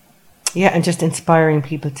 And just inspiring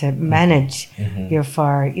people to manage your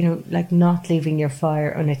fire. Like not leaving your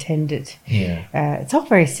fire unattended. Yeah. It's all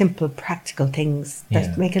very simple, practical things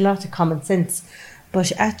that make a lot of common sense.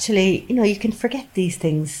 But actually, you can forget these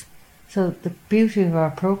things. So the beauty of our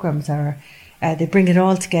programs are they bring it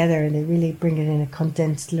all together, and they really bring it in a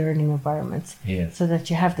condensed learning environment, so that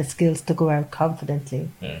you have the skills to go out confidently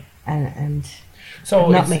and so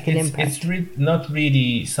not make an impact. It's not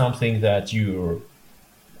really something that you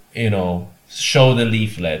show the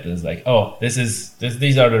leaflet. It's like, oh,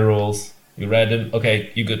 these are the rules. You read them.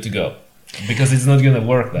 Okay, you're good to go. Because it's not going to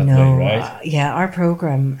work that way, right? Our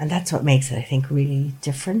program, and that's what makes it, I think, really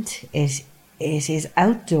different. It is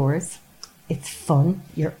outdoors. It's fun.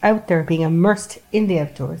 You're out there being immersed in the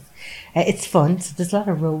outdoors. It's fun. So there's a lot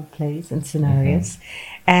of role plays and scenarios.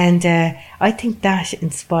 And I think that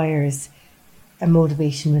inspires a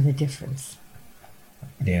motivation with a difference.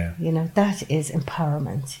 Yeah. That is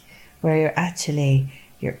empowerment, where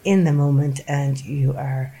you're in the moment, and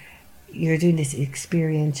you're doing this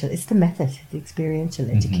experiential, it's the method, the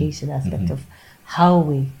experiential education aspect of how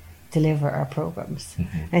we deliver our programs.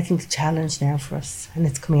 And I think the challenge now for us, and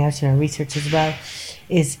it's coming out in our research as well,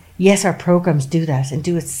 is yes, our programs do that and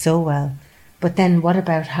do it so well, but then what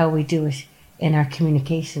about how we do it in our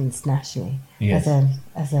communications nationally as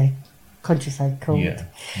a countryside code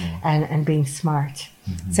and being smart.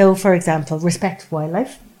 So, for example, respect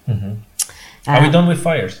wildlife. Are we done with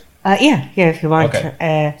fires? Yeah, if you want.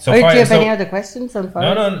 Okay. Do you have any other questions on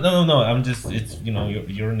fires? No. I'm just,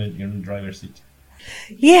 you're in the driver's seat.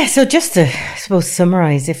 Yeah, so just to, I suppose,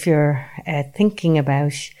 summarize, if you're thinking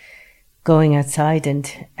about going outside and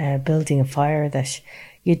building a fire, that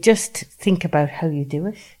you just think about how you do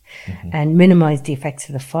it and minimize the effects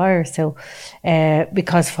of the fire. So,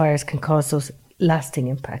 because fires can cause those lasting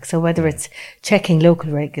impacts. So whether it's checking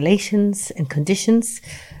local regulations and conditions,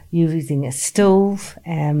 using a stove,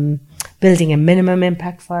 building a minimum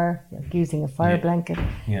impact fire, like using a fire blanket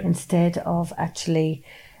instead of actually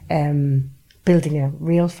building a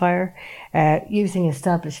real fire, using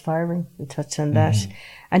established firing, we touched on that,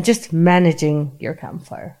 and just managing your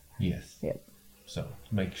campfire. Yes. Yeah. So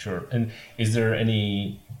make sure. And is there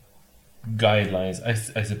any guidelines?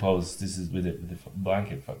 I suppose this is with the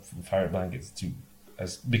fire blankets too,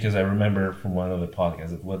 because I remember from one of the podcasts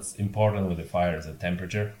that what's important with the fire is the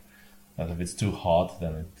temperature. That if it's too hot,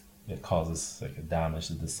 then it causes like a damage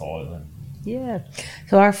to the soil.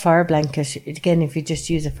 So our fire blanket, again, if you just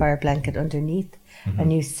use a fire blanket underneath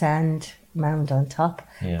and use sand mound on top,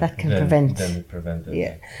 that can prevent. Then it prevents it.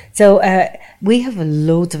 Yeah. So we have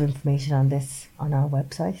loads of information on this on our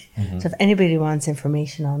website. So if anybody wants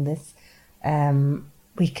information on this,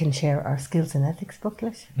 we can share our skills and ethics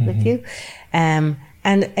booklet with you.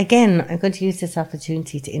 And again, I'm going to use this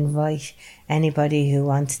opportunity to invite anybody who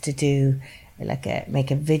wants to do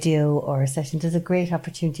make a video or a session. There's a great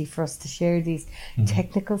opportunity for us to share these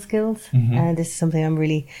technical skills. And this is something I'm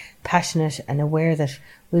really passionate and aware that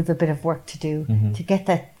we have a bit of work to do to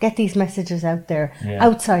get these messages out there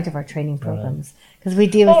outside of our training programs. Because we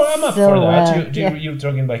deal with I'm up for that. You're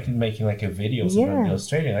talking about making like a video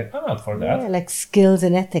illustrating. Like, I'm up for that. Yeah, like skills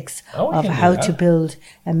and ethics of how to build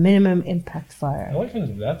a minimum impact fire. Oh, we can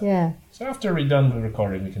do that. Yeah. So after we're done with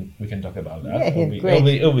recording, we can talk about that. Yeah, great.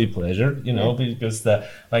 It'll be a pleasure, because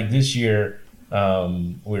like this year,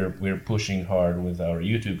 we're pushing hard with our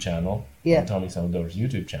YouTube channel, Tommy's Outdoors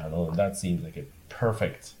YouTube channel, and that seems like a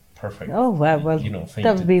perfect. Oh wow! Well,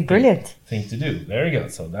 that would be brilliant thing to do. There you go.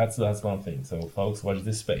 So that's one thing. So folks, watch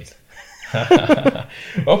this space.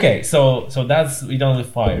 Okay, so that's we done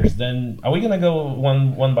with fires. Then are we gonna go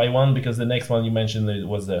one by one, because the next one you mentioned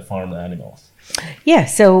was the farm animals? Yeah.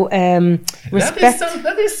 So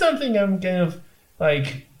that is something I'm kind of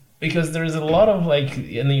like because there's a lot of like,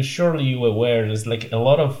 and surely you aware, there's like a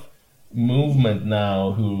lot of movement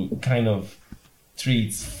now who kind of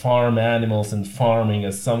treats farm animals and farming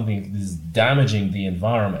as something that is damaging the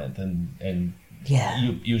environment, and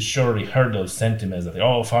Yeah. you surely heard those sentiments that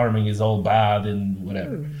farming is all bad and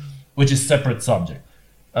whatever, which is separate subject.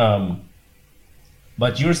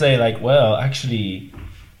 But you're saying like, well, actually,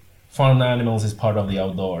 farm animals is part of the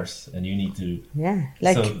outdoors, and you need to. Yeah.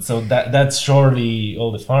 Like, So that's surely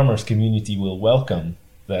all the farmers community will welcome,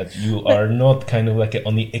 that you are not kind of like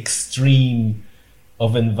on the extreme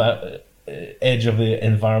of edge of the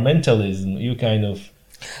environmentalism. You kind of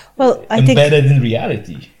well, embedded in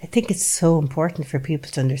reality. I think it's so important for people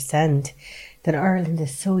to understand that Ireland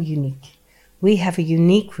is so unique. We have a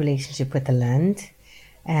unique relationship with the land.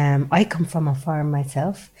 I come from a farm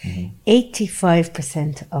myself.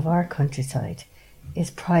 85% of our countryside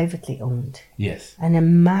is privately owned. Yes. And a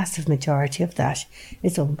massive majority of that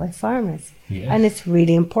is owned by farmers. Yes. And it's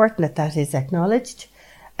really important that that is acknowledged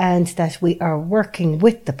and that we are working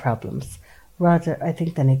with the problems rather, I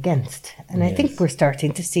think, than against. And I think we're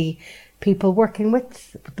starting to see people working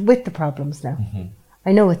with the problems now.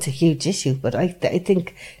 I know it's a huge issue, but I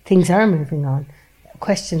think things are moving on.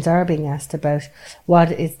 Questions are being asked about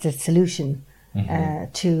what is the solution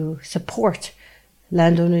to support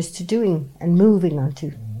landowners to doing and moving on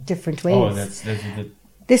to different ways. Oh, that's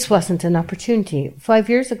This wasn't an opportunity. 5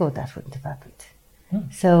 years ago, that wouldn't have happened.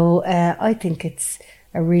 So I think it's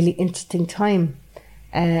a really interesting time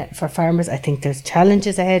for farmers. I think there's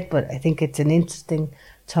challenges ahead, but I think it's an interesting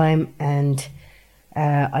time, and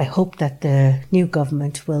I hope that the new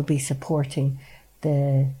government will be supporting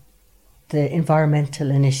the environmental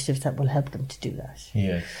initiatives that will help them to do that.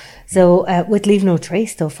 Yeah. So with Leave No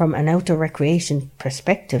Trace, though, from an outdoor recreation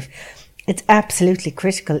perspective, it's absolutely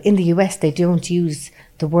critical. In the US, they don't use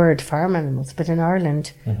the word farm animals, but in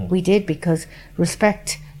Ireland, we did, because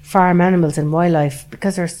respect farm animals and wildlife,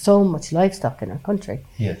 because there's so much livestock in our country.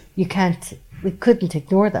 Yes. We couldn't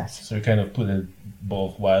ignore that. So you kind of put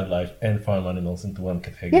both wildlife and farm animals into one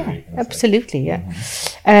category. Yeah, absolutely,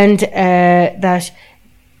 and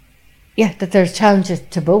that there's challenges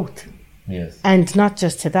to both. Yes. And not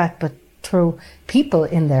just to that, but throw people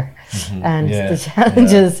in there. And Yeah. the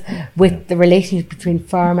challenges with the relationship between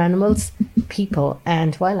farm animals, people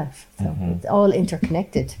and wildlife. So it's all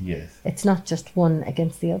interconnected. Yes. It's not just one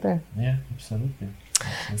against the other. Yeah, absolutely.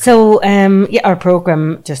 So our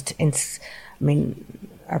program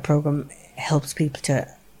our program helps people to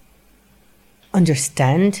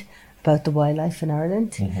understand about the wildlife in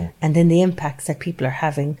Ireland and then the impacts that people are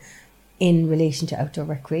having in relation to outdoor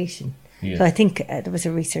recreation. Yes. So I think there was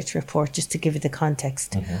a research report, just to give you the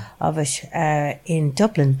context of it, in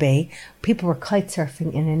Dublin Bay, people were kite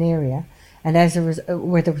surfing in an area, and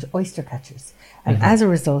where there was oyster catchers, and as a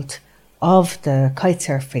result of the kite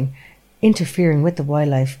surfing interfering with the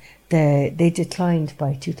wildlife, they declined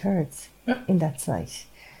by 2/3 in that site.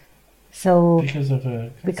 So because of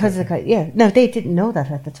the kite, no, they didn't know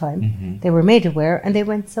that at the time. They were made aware, and they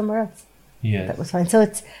went somewhere else. Yes. That was fine. So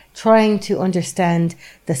it's trying to understand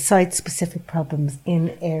the site-specific problems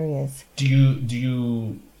in areas. Do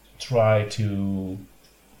you try to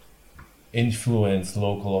influence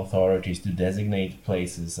local authorities to designate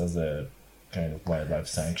places as a kind of wildlife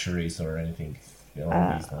sanctuaries or anything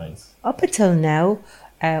along these lines? Up until now,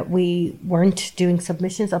 we weren't doing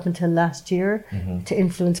submissions up until last year to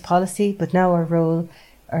influence policy, but now our role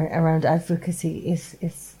around advocacy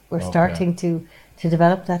is we're starting to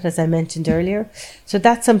develop that, as I mentioned earlier. So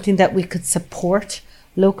that's something that we could support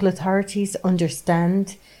local authorities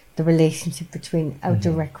understand the relationship between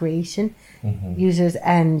outdoor recreation users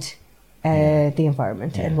and the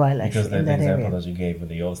environment and wildlife because in that that example area. that you gave with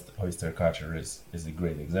the oyster catcher is a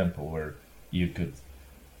great example where you could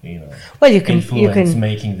Well, you can influence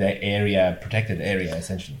making the area protected area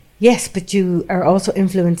essentially. Yes, but you are also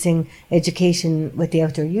influencing education with the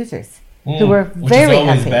outdoor users. Who were very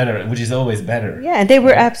happy. Which is always better. Yeah, and they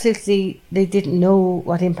were they didn't know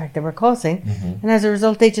what impact they were causing, and as a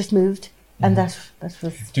result, they just moved, and that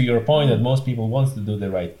was. To your point, that most people want to do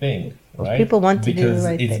the right thing, right? People want to do the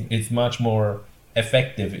right thing. It's much more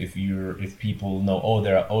effective if people know,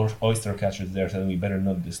 there are oyster catchers there, so we better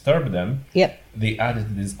not disturb them. Yep. The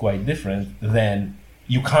attitude is quite different than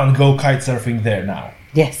you can't go kite surfing there now.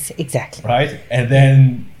 Yes, exactly. Right? And then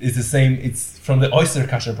it's the same, it's from the oyster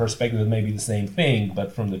catcher perspective, it may be the same thing,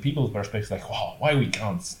 but from the people's perspective, like, wow, why we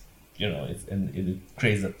can't, it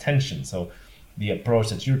creates a tension. So the approach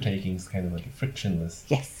that you're taking is kind of like a frictionless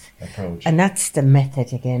approach. And that's the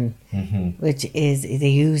method again, which is they're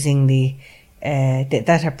using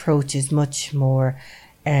that approach is much more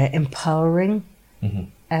empowering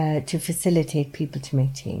to facilitate people to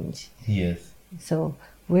make change. Yes. So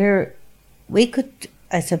we could,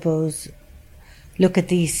 I suppose, look at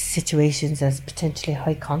these situations as potentially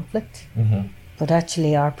high conflict, but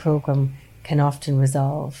actually our program can often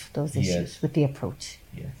resolve those issues with the approach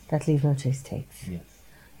that Leave No Trace takes. Yes.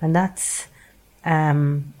 And that's,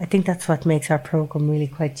 I think that's what makes our program really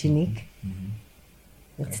quite unique.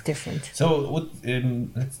 It's different. So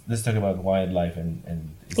let's talk about wildlife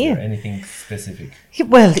and is there anything specific?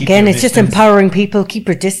 Well, Keep again, your it's just distance. empowering people, keep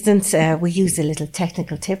your distance. We use a little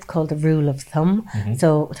technical tip called the rule of thumb.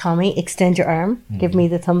 So, Tommy, extend your arm, give me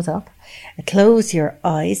the thumbs up, close your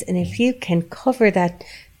eyes, and if you can cover that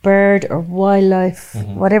bird or wildlife,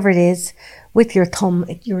 whatever it is, with your thumb,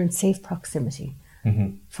 you're in safe proximity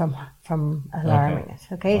from alarming it.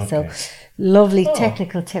 Okay, so lovely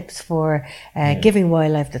technical tips for giving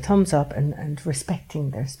wildlife the thumbs up and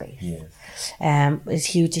respecting their space. Yes. There's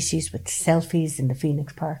huge issues with selfies in the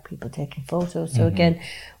Phoenix Park, people taking photos. So again,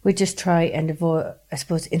 we just try and avoid, I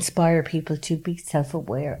suppose, inspire people to be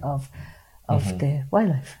self-aware of the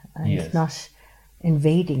wildlife and not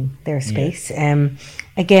invading their space.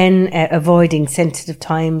 Again, avoiding sensitive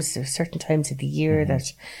times. There's certain times of the year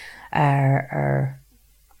that are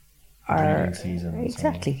Breeding season and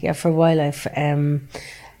exactly for wildlife.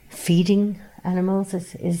 Feeding animals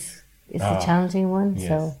is the challenging one. Yes.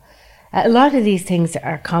 So a lot of these things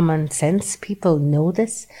are common sense. People know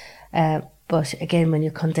this, but again, when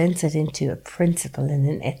you condense it into a principle and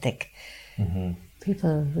an ethic,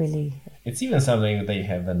 people really. It's even something that they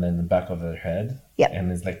have in the back of their head. Yep.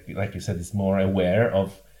 And it's like you said, it's more aware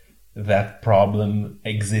of that problem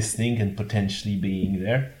existing and potentially being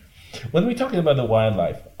there. When we're talking about the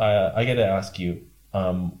wildlife, I got to ask you,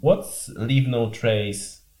 what's Leave No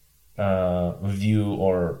Trace view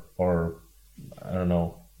or I don't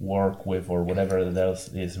know, work with or whatever else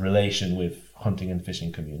is relation with hunting and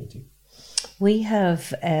fishing community? We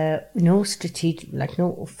have no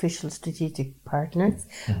official strategic partners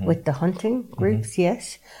with the hunting groups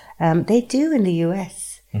yet. They do in the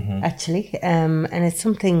US actually, and it's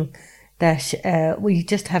something that we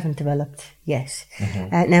just haven't developed yet.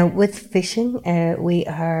 Now with fishing, we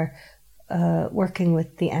are working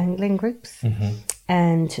with the angling groups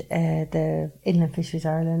and the Inland Fisheries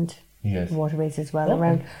Ireland waterways as well,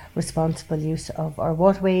 around responsible use of our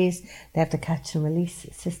waterways. They have the catch and release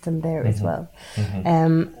system there as well.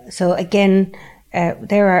 So again,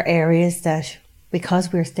 there are areas that,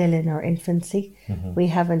 because we're still in our infancy, we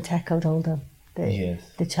haven't tackled all the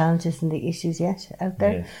challenges and the issues yet out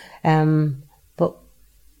there. But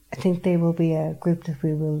I think they will be a group that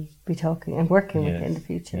we will be talking and working with in the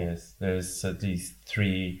future. Yes, there's these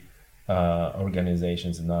three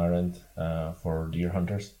organizations in Ireland for deer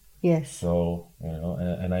hunters. Yes. So,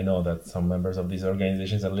 and I know that some members of these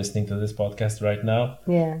organizations are listening to this podcast right now.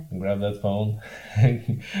 Yeah. Grab that phone.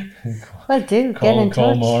 Well, get in touch.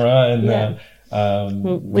 Call Maura and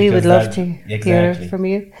we would love to hear from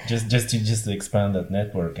you. Just to expand that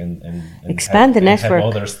network and expand the network. And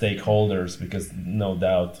have other stakeholders, because no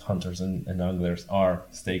doubt hunters and anglers are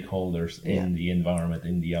stakeholders in the environment,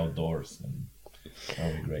 in the outdoors. And that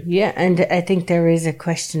would be great. Yeah, and I think there is a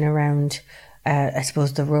question around, I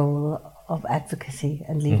suppose, the role of advocacy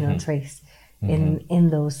and Leave No Trace in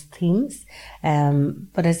those themes.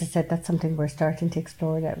 But as I said, that's something we're starting to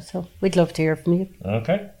explore now. So we'd love to hear from you.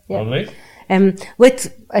 Okay, lovely.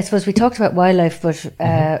 I suppose we talked about wildlife, but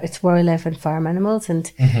it's wildlife and farm animals.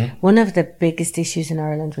 And one of the biggest issues in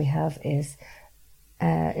Ireland we have is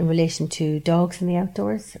in relation to dogs in the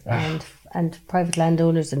outdoors and private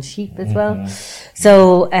landowners and sheep as well.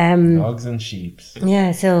 So dogs and sheep.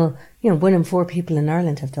 Yeah, so 1 in 4 people in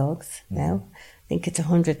Ireland have dogs now. I think it's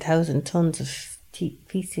 100,000 tons of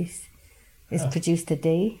feces is produced a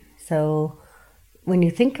day. So when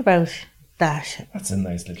you think about that, that's a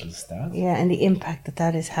nice little stat. Yeah, and the impact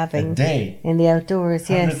that is having a day in the outdoors.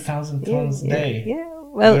 100,000 tons a day. Yeah.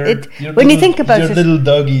 Well, when you think about your little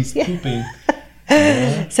doggies pooping.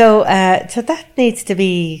 So that needs to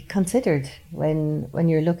be considered when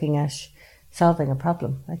you're looking at solving a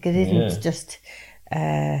problem. Like, it isn't just.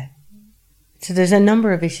 So there's a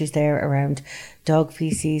number of issues there around dog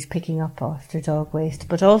feces, picking up after dog waste,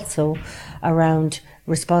 but also around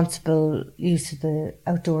responsible use of the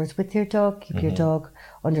outdoors with your dog. Keep your dog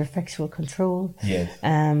under effectual control. Yes.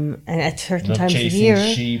 And at certain Not times of chasing year,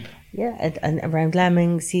 sheep. Yeah, and around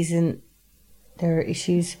lambing season, there are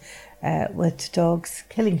issues with dogs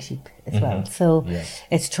killing sheep as well. So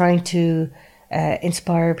it's trying to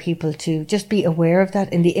inspire people to just be aware of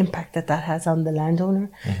that and the impact that has on the landowner,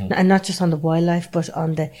 and not just on the wildlife, but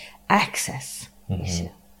on the access issue.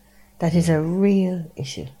 That is a real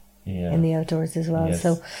issue. in the outdoors as well. Yes.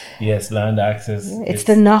 So yes, land access. it's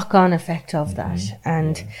the knock-on effect of that.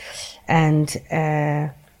 And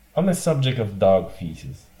on the subject of dog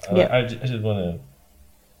feces, I just want to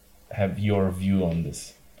have your view on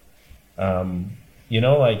this.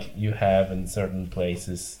 Like you have in certain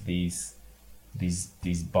places these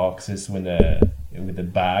boxes with the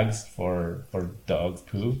bags for dog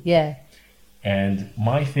poo. Yeah. And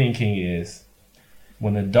my thinking is,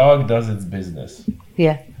 when a dog does its business,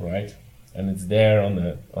 Yeah. right, and it's there on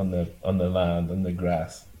the land, on the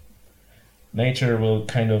grass, nature will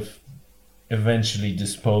kind of eventually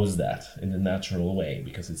dispose that in a natural way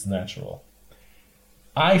because it's natural.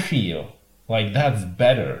 I feel like that's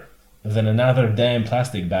better than another damn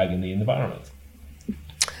plastic bag in the environment.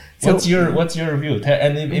 So, what's your view?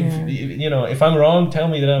 And if I'm wrong, tell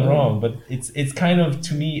me that I'm wrong. But it's kind of,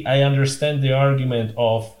 to me, I understand the argument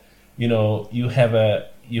of, you have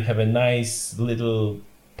a nice little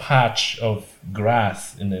patch of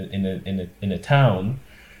grass in a town,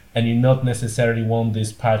 and you not necessarily want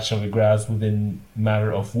this patch of grass within a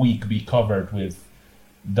matter of week be covered with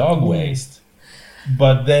dog waste.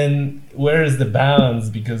 But then where is the balance?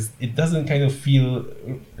 Because it doesn't kind of feel,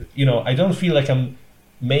 I don't feel like I'm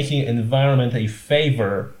making environment a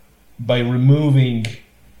favor by removing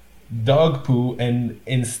dog poo and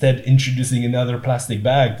instead introducing another plastic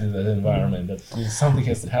bag to that environment. That something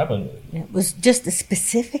has to happen. It was just the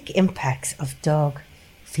specific impacts of dog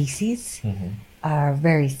feces are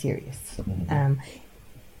very serious.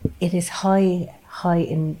 It is high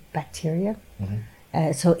in bacteria.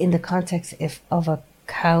 So in the context of a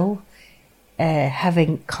cow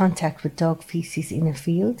having contact with dog feces in a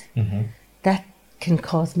field, that can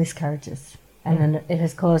cause miscarriages. And it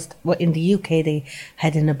has caused, in the UK they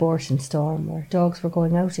had an abortion storm where dogs were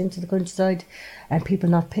going out into the countryside and people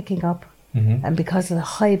not picking up. And because of the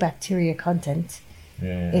high bacteria content,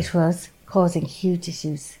 it was causing huge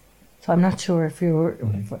issues. So I'm not sure if a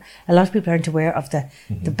lot of people aren't aware of the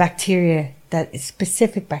bacteria, that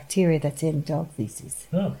specific bacteria that's in dog feces.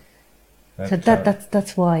 Oh, so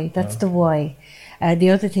that's why. That's the why.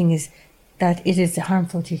 The other thing is that it is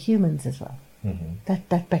harmful to humans as well.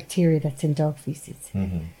 That bacteria that's in dog feces.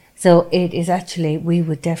 So it is actually, we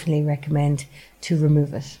would definitely recommend to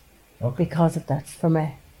remove it because of that, from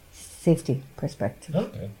a safety perspective.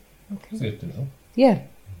 Okay. It's good to know. Yeah.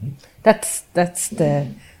 That's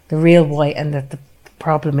the real why, and that the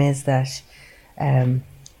problem is that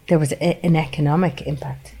there was an economic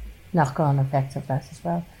impact, knock-on effect of that as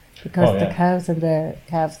well, because the cows and the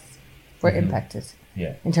calves were impacted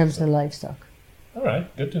in terms of the livestock. All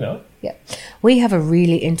right, good to know. Yeah, we have a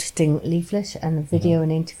really interesting leaflet and a video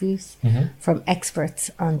and interviews from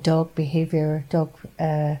experts on dog behaviour, dog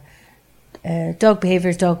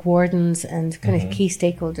behaviours, dog wardens, and kind of key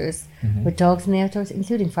stakeholders with dogs in the outdoors,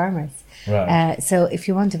 including farmers. Right. So if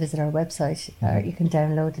you want to visit our website, you can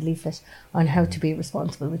download the leaflet on how to be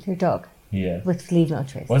responsible with your dog. Yeah. With Leave No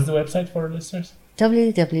Trace. What's the website for our listeners?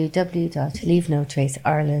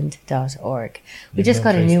 www.leavenotraceIreland.org. We just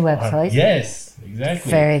got a new website. Yes,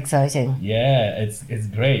 exactly. Very exciting. Yeah, it's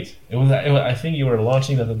great. It was I think you were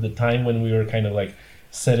launching that at the time when we were kind of like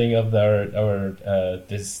setting up our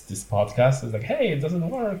this podcast. It's like, hey, it doesn't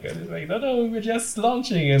work. And it's like, no, we're just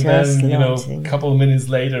launching. And then a couple of minutes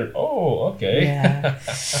later, okay. Yeah.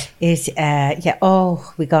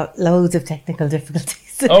 We got loads of technical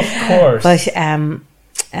difficulties. Of course. But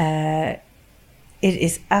it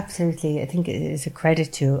is absolutely, I think it is a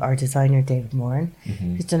credit to our designer, David Maura,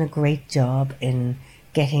 who's done a great job in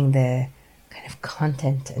getting the kind of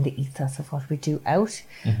content and the ethos of what we do out,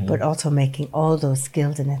 but also making all those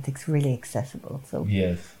skills and ethics really accessible. So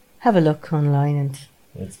have a look online, and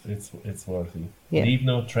it's worthy. Yeah. Leave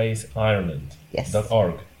No Trace Ireland. Yes.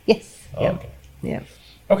 .org. Yes. Okay. Yeah.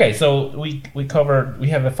 Okay, so we covered. We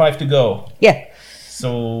have 5 to go. Yeah.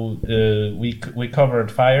 So we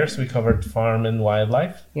covered fires, we covered farm and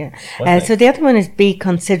wildlife. Yeah. So the other one is be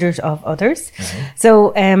considerate of others.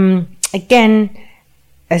 So again,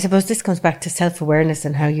 I suppose this comes back to self-awareness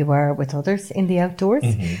and how you are with others in the outdoors.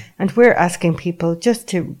 And we're asking people just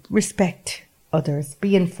to respect others,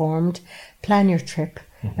 be informed, plan your trip,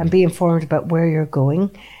 and be informed about where you're going.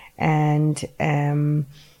 And,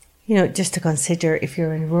 just to consider, if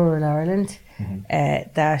you're in rural Ireland,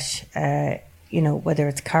 that... whether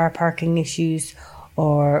it's car parking issues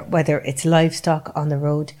or whether it's livestock on the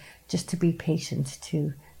road, just to be patient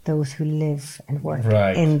to those who live and work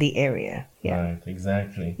in the area. Yeah. Right,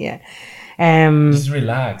 exactly. Yeah. Just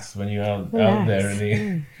relax when you're out there.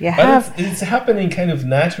 It's happening kind of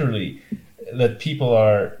naturally that people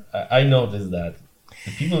are, I noticed that.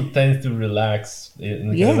 People tend to relax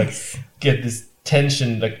and kind of like get this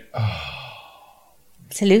tension, like,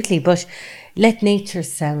 Absolutely, but let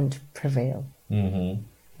nature's sound prevail.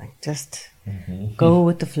 Like just go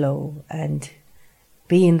with the flow and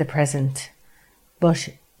be in the present. But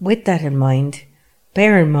with that in mind,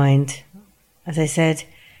 bear in mind, as I said,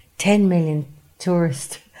 10 million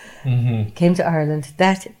tourists came to Ireland.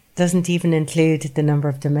 That doesn't even include the number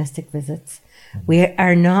of domestic visits. We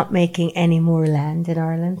are not making any more land in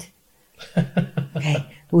Ireland. Okay.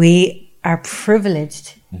 We are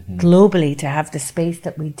privileged globally to have the space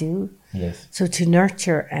that we do. yes. So to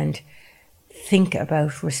nurture and think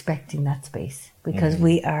about respecting that space, because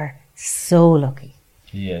we are so lucky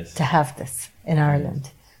Yes. to have this in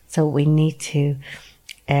Ireland. So we need to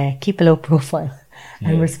keep a low profile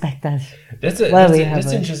and Yeah. respect that. That's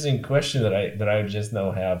an interesting question that I just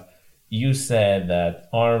now have. You said that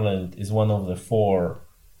Ireland is one of the 4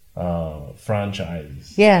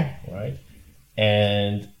 franchises. Yeah. Right.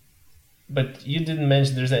 But you didn't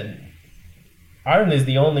mention Ireland is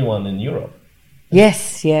the only one in Europe.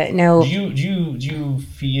 Yes. Yeah. No. Do you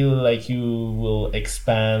feel like you will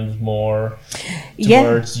expand more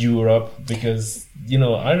towards Europe, because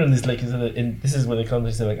Ireland is like, and this is what the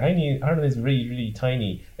country said, like, Ireland is really, really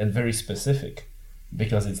tiny and very specific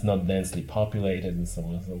because it's not densely populated and so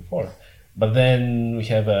on and so forth. But then we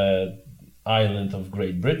have a island of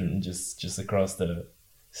Great Britain just across the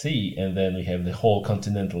sea, and then we have the whole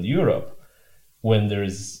continental Europe, when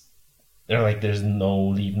there's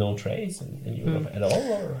no trace in Europe at all,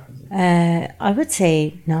 or? I would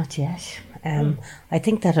say not yet. I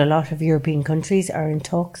think that a lot of European countries are in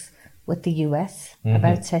talks with the US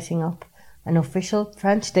about setting up an official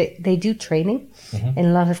branch. They do training in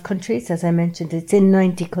a lot of countries. As I mentioned, it's in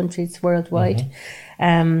 90 countries worldwide.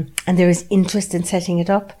 And there is interest in setting it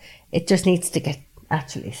up. It just needs to get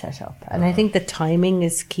actually set up. And I think the timing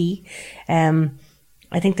is key.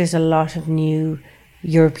 I think there's a lot of new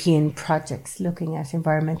European projects looking at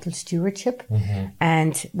environmental stewardship,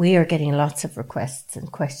 and we are getting lots of requests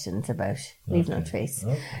and questions about Leave No Trace.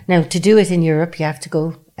 Now, to do it in Europe, you have to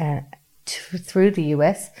go through the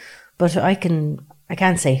US, but I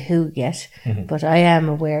can't say who yet, but I am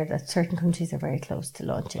aware that certain countries are very close to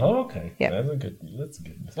launching. Oh, okay. Yeah. That's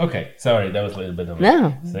good. Okay, sorry, that was a little bit of a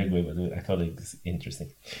segue, but I thought it was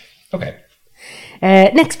interesting. Okay.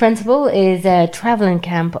 Next principle is travel and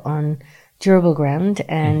camp on durable ground,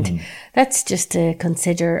 and that's just to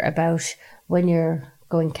consider about when you're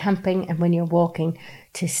going camping and when you're walking,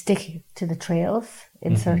 to stick to the trails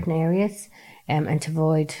in certain areas, and to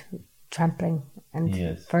avoid trampling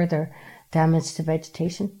and further damage to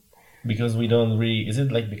vegetation. Because we don't really, is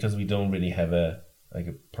it like because we don't really have a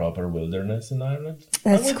proper wilderness in Ireland?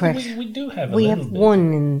 That's correct. We do have We have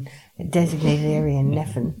one in a designated area in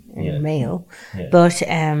Neffin in Mayo, but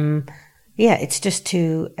it's just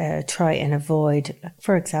to try and avoid,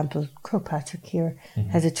 for example, Crowpatrick here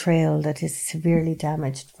has a trail that is severely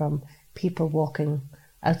damaged from people walking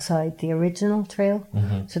outside the original trail.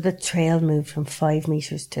 So the trail moved from 5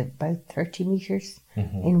 meters to about 30 meters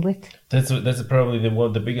in width. That's probably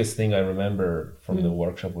the biggest thing I remember from the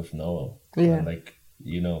workshop with Noel. Yeah. And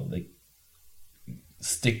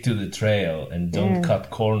stick to the trail and don't cut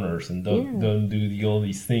corners and don't do all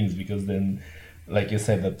these things, because then, like you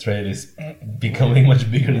said, that trail is becoming much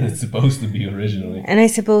bigger than it's supposed to be originally. And I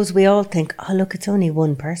suppose we all think, oh, look, it's only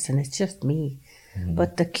one person, it's just me.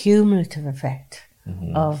 But the cumulative effect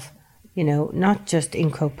of, not just in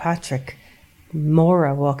Crowpatrick,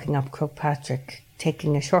 Maura walking up Crowpatrick,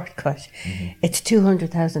 taking a shortcut, it's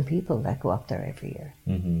 200,000 people that go up there every year.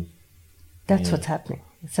 That's what's happening.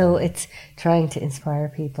 So it's trying to inspire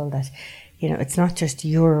people that, it's not just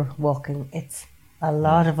you're walking, it's a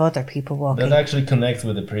lot of other people walking. That actually connects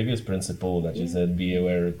with the previous principle that you said: be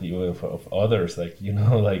aware of others. Exactly.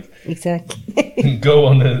 Go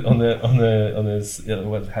on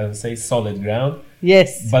solid ground.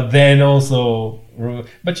 Yes. But then also,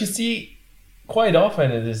 but you see, quite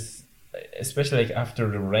often it is, especially like after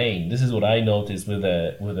the rain. This is what I noticed with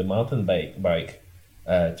the mountain bike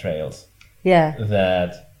trails. Yeah.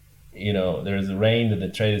 That there's a rain, that the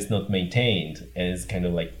trail is not maintained and it's kind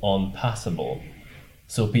of like unpassable.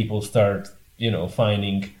 So people start,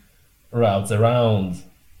 finding routes around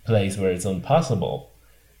place where it's unpassable.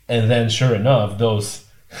 And then sure enough, those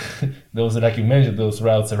like you mentioned, those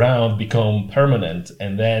routes around become permanent,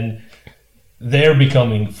 and then they're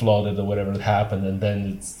becoming flooded or whatever happened, and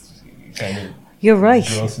then it's kind of you're right,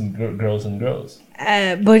 grows and grows.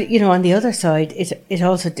 But on the other side, it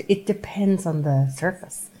also depends on the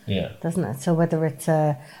surface, doesn't it? So whether it's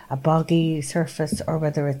a boggy surface or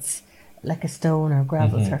whether it's like a stone or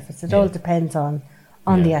gravel surface, it all depends on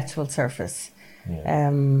the actual surface.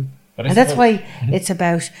 But I And that's suppose- why it's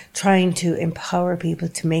about trying to empower people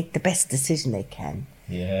to make the best decision they can.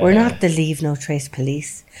 Yeah. We're not the leave no trace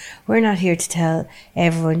police. We're not here to tell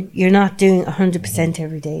everyone you're not doing 100%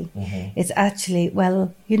 every day. It's actually,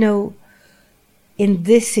 well, you know, in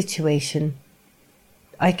this situation,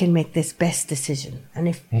 I can make this best decision. And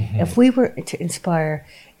if we were to inspire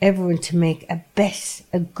everyone to make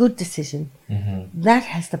a good decision, that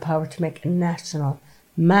has the power to make a national,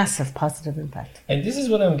 massive positive impact. And this is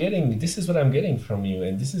what I'm getting. This is what I'm getting from you,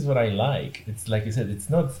 and this is what I like. It's like you said. It's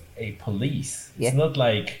not a police. It's Yeah. not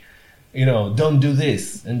like, you know, don't do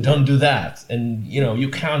this and don't do that, and you know, you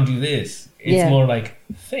can't do this. It's Yeah. more like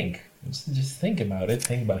think. Just think about it.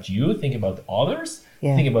 Think about you. Think about others.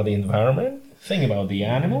 Yeah. Think about the environment. Think about the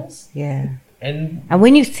animals, Yeah. and And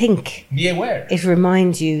when you think, be aware. it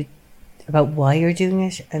reminds you about why you're doing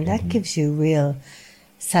it, and that gives you real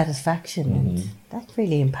satisfaction, and that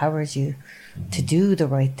really empowers you to do the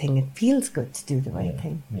right thing. It feels good to do the right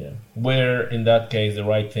thing. Yeah. Where in that case the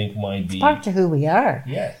right thing might be. Part of who we are.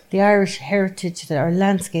 Yes. The Irish heritage, that our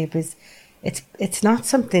landscape is, it's not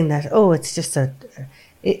something that, oh, it's just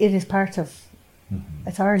it is part of,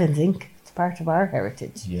 it's Ireland's ink. It's part of our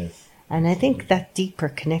heritage. Yes. And I think that deeper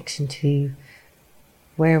connection to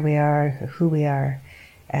where we are, who we are,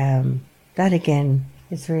 that again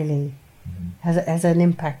is really has an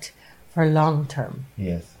impact for long term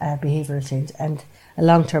Yes. behavioural change and a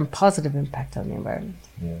long term positive impact on the environment.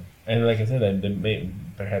 Yeah, and like I said,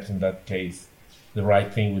 perhaps in that case, the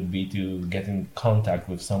right thing would be to get in contact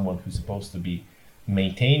with someone who's supposed to be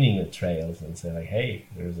maintaining the trails and say like, hey,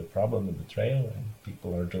 there's a problem with the trail and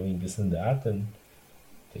people are doing this and that, and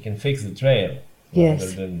they can fix the trail Yes.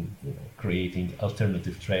 rather than, you know, creating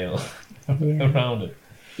alternative trail Yeah. around it.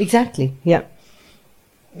 Exactly. Yeah.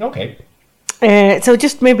 Okay. So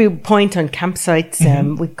just maybe point on campsites.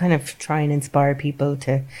 We kind of try and inspire people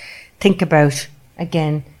to think about,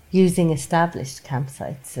 again, using established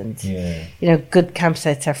campsites. And, Yeah. you know, good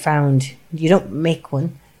campsites are found. You don't make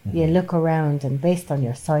one. You look around and based on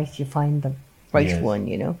your site, you find the right Yes. one,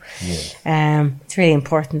 you know. Yes. It's really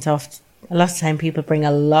important. A lot of time people bring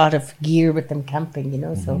a lot of gear with them camping, you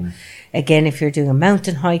know. So again, if you're doing a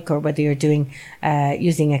mountain hike or whether you're doing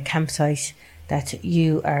using a campsite, that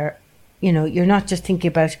you are, you know, you're not just thinking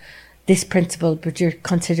about this principle, but you're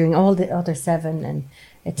considering all the other 7, and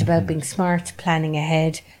it's about being smart, planning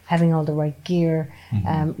ahead, having all the right gear,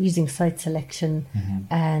 using site selection,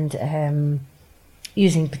 and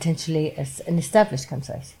using potentially an established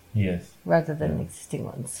campsite Yes. rather than existing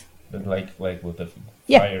ones. But like with the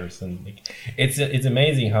Yeah. fires and it's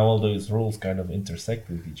amazing how all those rules kind of intersect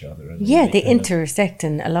with each other. And Yeah, they kind of- intersect,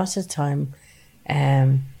 and a lot of time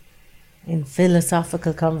in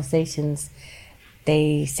philosophical conversations,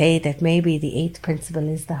 they say that maybe the 8th principle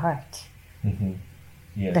is the heart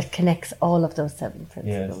Yes. that connects all of those 7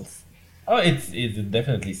 principles. Oh, it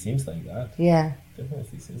definitely seems like that. Yeah.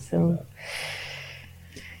 Definitely seems So- like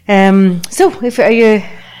that. So, are you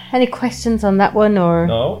any questions on that one, or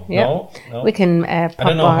No, Yeah. no. we can pop I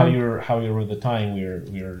don't know on. how you're with the time.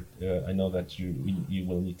 We're. I know that you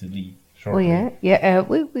will need to leave Oh shortly. yeah.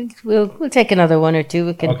 We'll take another one or two.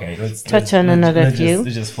 We can Okay, touch on another few.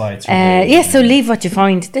 Let's just fly through. Yeah, so leave what you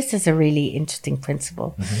find. This is a really interesting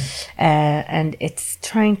principle. And it's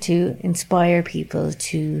trying to inspire people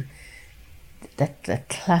to that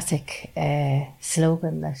classic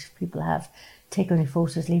slogan that people have, take only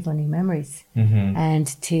photos, leave only memories. And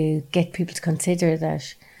to get people to consider that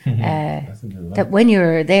That's a good one. that when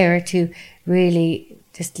you're there, to really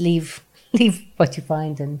just leave what you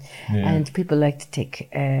find. And people like to take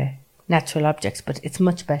natural objects, but it's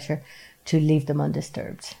much better to leave them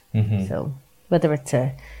undisturbed. So whether it's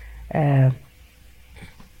a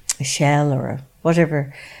shell or a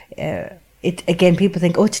whatever, it again, people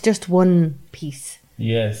think, oh, it's just one piece,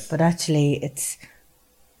 Yes. but actually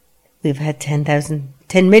we've had 10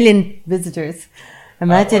 million visitors.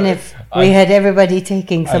 Imagine if we had everybody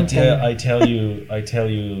taking something. I tell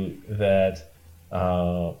you that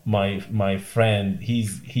my friend,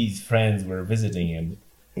 his friends were visiting him,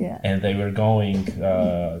 Yeah. and they were going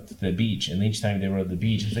to the beach, and each time they were at the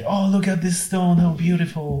beach, it's like, oh, look at this stone, how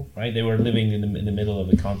beautiful, right? They were living in the middle of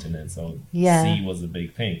the continent, so Yeah. sea was a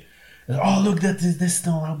big thing. And, oh, look at this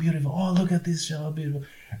stone, how beautiful! Oh, look at this shell, how beautiful!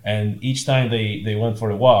 And each time they went for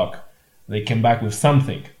a walk, they came back with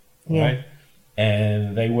something, Yeah. right?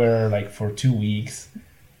 And they were like for 2 weeks.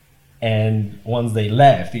 And once they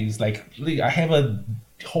left, he was like, I have a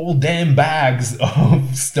whole damn bags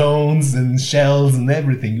of stones and shells and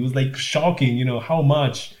everything. It was like shocking, how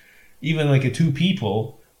much even like 2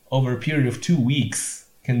 people over a period of 2 weeks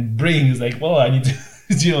can bring. It's like, well, I need to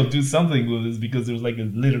do something with this, because there's like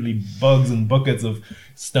literally bugs and buckets of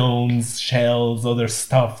stones, shells, other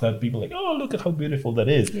stuff that people like, oh, look at how beautiful that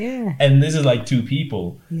is. Yeah. And this is like 2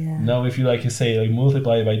 people. Yeah. Now, if you like you say like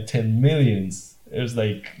multiply it by 10 millions, it's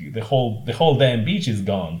like the whole damn beach is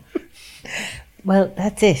gone. Well,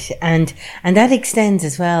 that's it. And that extends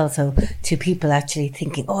as well. So to people actually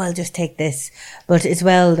thinking, oh, I'll just take this. But as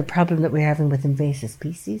well, the problem that we're having with invasive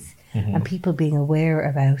species and people being aware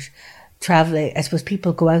about traveling. I suppose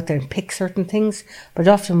people go out there and pick certain things, but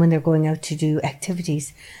often when they're going out to do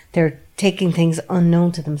activities, they're taking things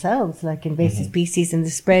unknown to themselves, like invasive species, and the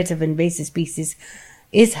spread of invasive species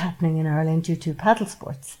is happening in Ireland due to paddle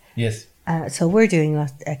sports. Yes. So we're doing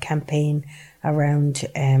a campaign around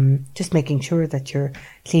just making sure that you're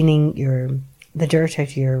cleaning the dirt out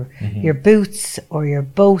of your boots or your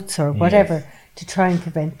boats or whatever to try and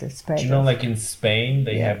prevent the spread. Do you know, like in Spain,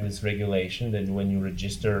 they have this regulation that when you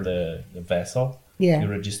register the vessel, you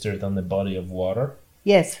register it on the body of water.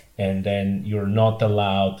 Yes. And then you're not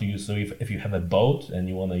allowed to use, so if you have a boat and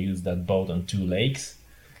you want to use that boat on 2 lakes,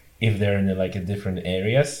 if they're in like a different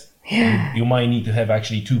areas, you might need to have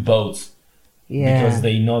actually 2 boats. Because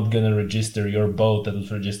they're not going to register your boat that is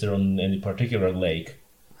registered on any particular lake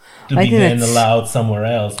to be then allowed somewhere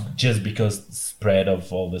else, just because spread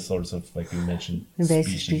of all the sorts of, like you mentioned,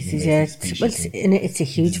 invasive species. It's a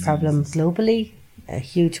huge problem globally, a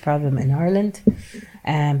huge problem in Ireland,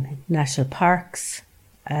 national parks.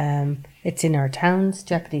 It's in our towns.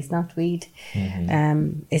 Japanese knotweed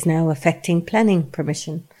is now affecting planning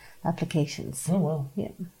permission applications. Oh, wow.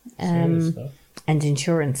 Yeah. And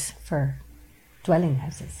insurance for dwelling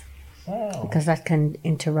houses. Wow. Because that can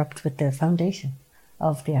interrupt with the foundation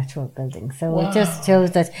of the actual building. So it just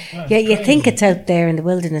shows that, you think it's out there in the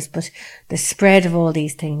wilderness, but the spread of all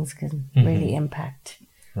these things can really impact.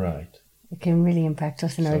 Right. It can really impact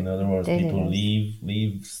us in our in other words, people lives.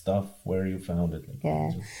 leave stuff where you found it.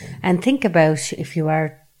 Like, and think about if you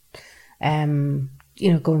are,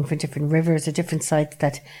 going for different rivers or different sites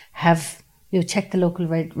that have, check the local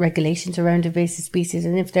regulations around invasive species,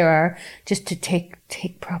 and if there are, just to take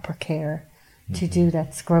proper care to do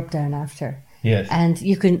that scrub down after. Yes. And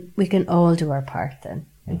we can all do our part then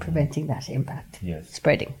in preventing that impact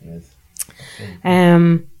spreading. Yes.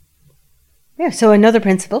 So another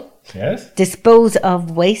principle. Yes. Dispose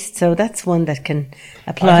of waste. So that's one that can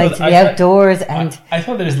apply to the outdoors. And I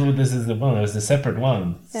thought this is the one. There's a separate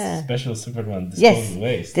one. Special separate one. Dispose of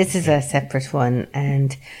waste. This is a separate one,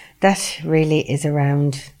 and that really is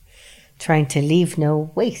around trying to leave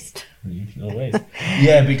no waste. Leave no waste.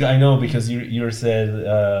 Yeah, because you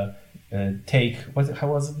said take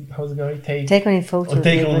how was it going? Take only photos.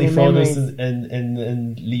 Take only photos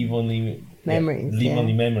and leave only memories. Leave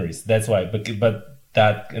only memories. That's why. But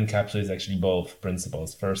that encapsulates actually both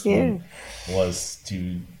principles. First one was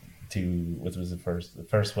to what was the first? The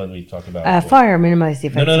first one we talked about. Fire, minimize the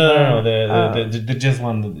effects. No. The just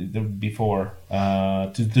one before.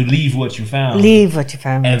 To leave what you found. Leave what you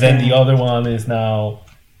found. And then the other one is now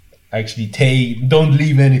actually don't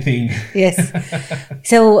leave anything. Yes.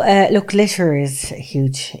 So look, litter is a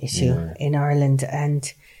huge issue in Ireland, and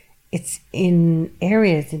it's in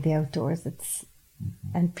areas in the outdoors.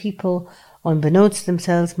 And people, unbeknownst to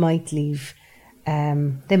themselves, might leave.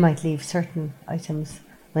 They might leave certain items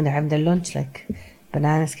when they're having their lunch, like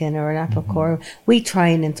banana skin or an apple core. We try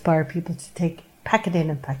and inspire people to pack it in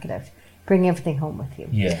and pack it out. Bring everything home with you.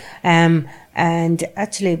 Yeah. And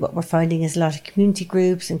actually what we're finding is a lot of community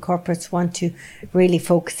groups and corporates want to really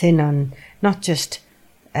focus in on not just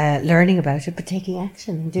learning about it, but taking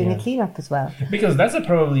action and doing a cleanup as well. Because that's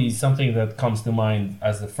probably something that comes to mind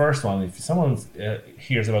as the first one. If someone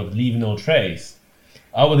hears about leave no trace,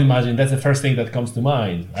 I would imagine that's the first thing that comes to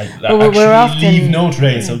mind. We're often, leave no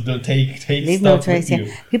trace, so don't take leave stuff no trace, with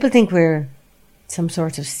you. People think we're some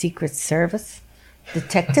sort of secret service,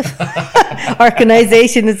 detective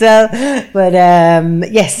organization as well. But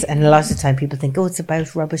yes, and a lot of the time people think, it's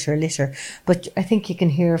about rubbish or litter. But I think you can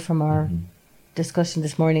hear from our discussion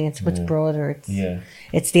this morning, it's much broader.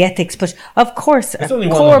 It's the ethics, but of course it's only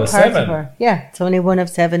core part of our it's only one of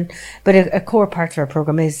 7, but a core part of our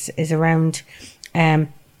program is around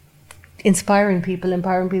empowering people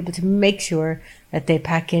to make sure that they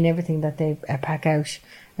pack in everything that they pack out.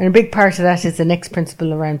 And a big part of that is the next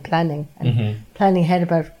principle around planning and planning ahead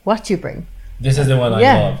about what you bring. This is the one I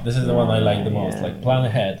love. This is the one I like the most. Like plan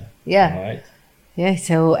ahead. Yeah. All right. Yeah.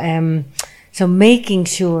 So making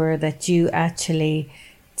sure that you actually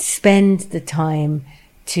spend the time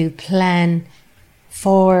to plan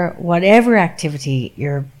for whatever activity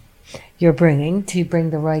you're you're bringing, to bring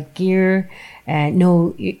the right gear,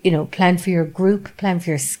 know, plan for your group, plan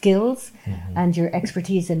for your skills and your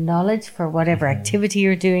expertise and knowledge for whatever activity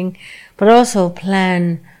you're doing, but also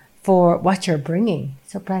plan for what you're bringing.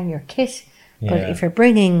 So plan your kit. But if you're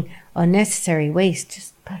bringing unnecessary waste,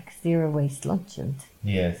 just pack zero waste lunch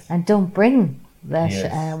and don't bring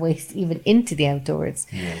that waste even into the outdoors.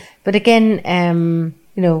 But again,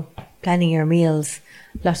 planning your meals,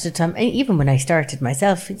 lots of time. Even when I started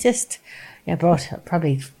myself, it just I brought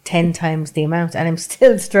probably 10 times the amount, and I'm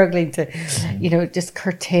still struggling to, just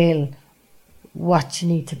curtail what you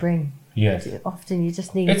need to bring. Yes. Often you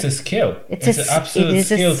just need... It's a skill. It's an absolute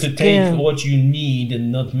skill to take what you need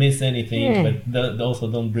and not miss anything, but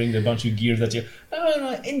also don't bring a bunch of gear that you...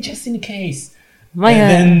 and just in case.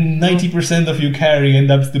 And then 90% of you carry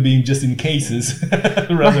ends up to being just in cases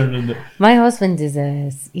rather than... My husband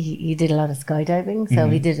he did a lot of skydiving, so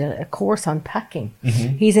he did a course on packing.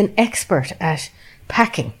 He's an expert at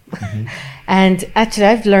packing. And actually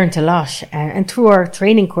I've learned a lot, and through our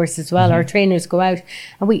training course as well, our trainers go out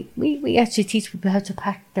and we actually teach people how to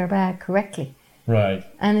pack their bag correctly. Right.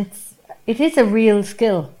 And it is a real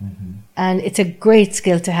skill, and it's a great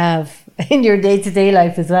skill to have in your day-to-day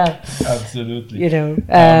life as well. Absolutely.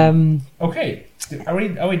 Okay, are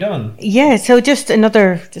we done? Yeah. So just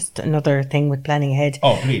another thing with planning ahead.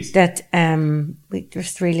 Oh, please. That we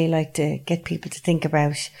just really like to get people to think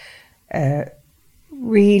about,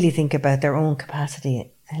 really think about their own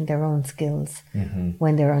capacity and their own skills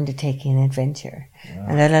when they're undertaking an adventure,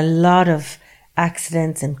 and that a lot of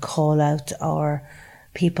accidents and call-out are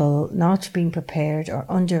people not being prepared or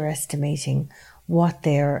underestimating what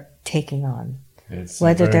they're taking on,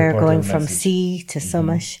 whether they're going from sea to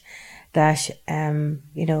summit, that a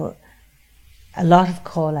lot of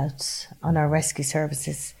call outs on our rescue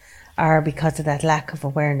services are because of that lack of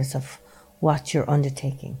awareness of what you're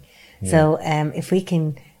undertaking. So if we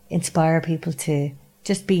can inspire people to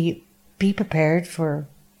just be prepared for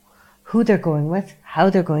who they're going with, how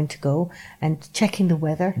they're going to go, and checking the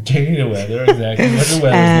weather. Checking the weather, exactly. What the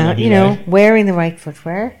weather's going to be like. Wearing the right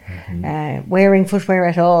footwear, wearing footwear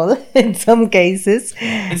at all in some cases.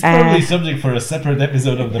 It's probably subject for a separate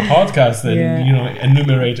episode of the podcast that,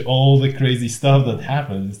 enumerate all the crazy stuff that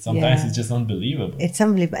happens. Sometimes it's just unbelievable. It's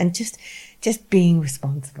unbelievable. And just being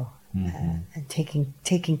responsible and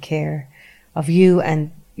taking care of you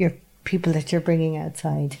and your people that you're bringing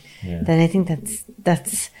outside. Then I think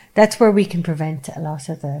that's where we can prevent a lot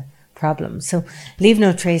of the problems. So leave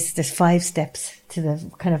no trace. There's 5 steps to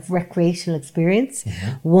the kind of recreational experience.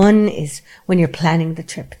 1 is when you're planning the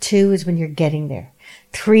trip. 2 is when you're getting there.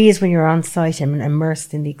 3 is when you're on site and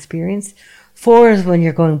immersed in the experience. 4 is when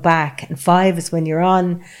you're going back, and 5 is when you're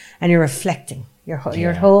on and you're reflecting. You're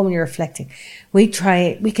at home and you're reflecting. We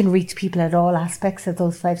can reach people at all aspects of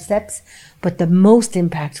those 5 steps, but the most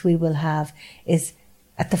impact we will have is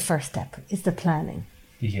at the first step, is the planning.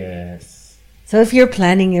 Yes. So if you're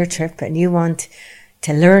planning your trip and you want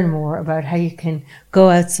to learn more about how you can go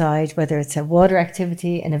outside, whether it's a water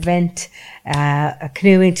activity, an event, a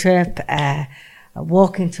canoeing trip, a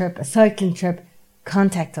walking trip, a cycling trip,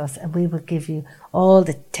 contact us and we will give you all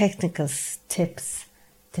the technical tips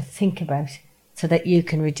to think about so that you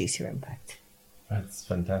can reduce your impact. That's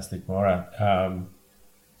fantastic, Maura.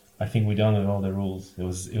 I think we done with all the rules. It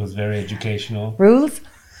was very educational. Rules,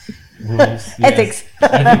 yes. ethics.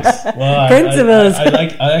 Well, principles. I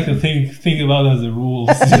like to think about it as the rules.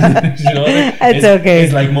 It's okay.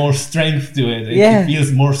 It's like more strength to it. It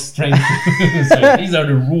feels more strength. So these are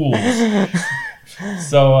the rules.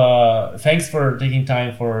 So thanks for taking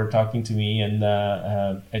time for talking to me and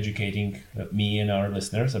educating me and our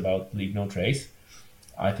listeners about Leave No Trace.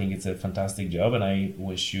 I think it's a fantastic job, and I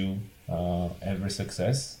wish you every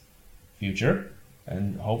success future.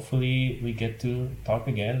 And hopefully we get to talk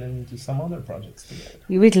again and do some other projects together.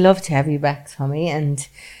 We'd love to have you back, Tommy. And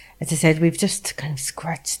as I said, we've just kind of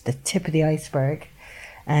scratched the tip of the iceberg,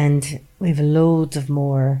 and we've loads of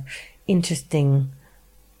more interesting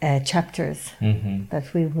chapters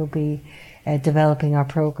that we will be developing our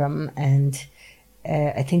program. And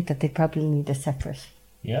I think that they probably need a separate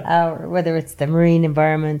hour, whether it's the marine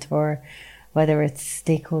environment or whether it's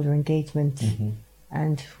stakeholder engagement.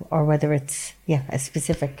 And or whether it's a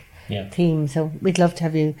specific theme. So we'd love to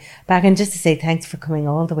have you back, and just to say thanks for coming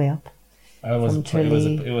all the way up. It was a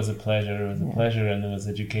pleasure. It was a pleasure, and it was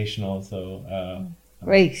educational. So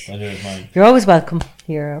great. Pleasure is mine. You're always welcome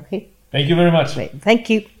here. Okay. Thank you very much. Great. Thank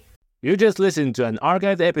you. You just listened to an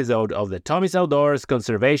archived episode of the Tommy's Outdoors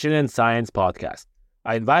Conservation and Science podcast.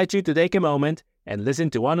 I invite you to take a moment and listen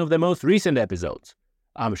to one of the most recent episodes.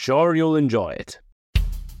 I'm sure you'll enjoy it.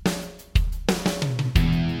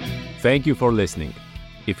 Thank you for listening.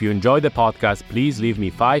 If you enjoyed the podcast, please leave me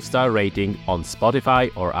 5-star rating on Spotify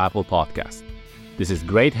or Apple Podcasts. This is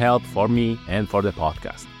great help for me and for the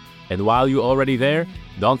podcast. And while you're already there,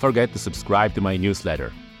 don't forget to subscribe to my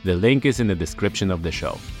newsletter. The link is in the description of the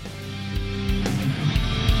show.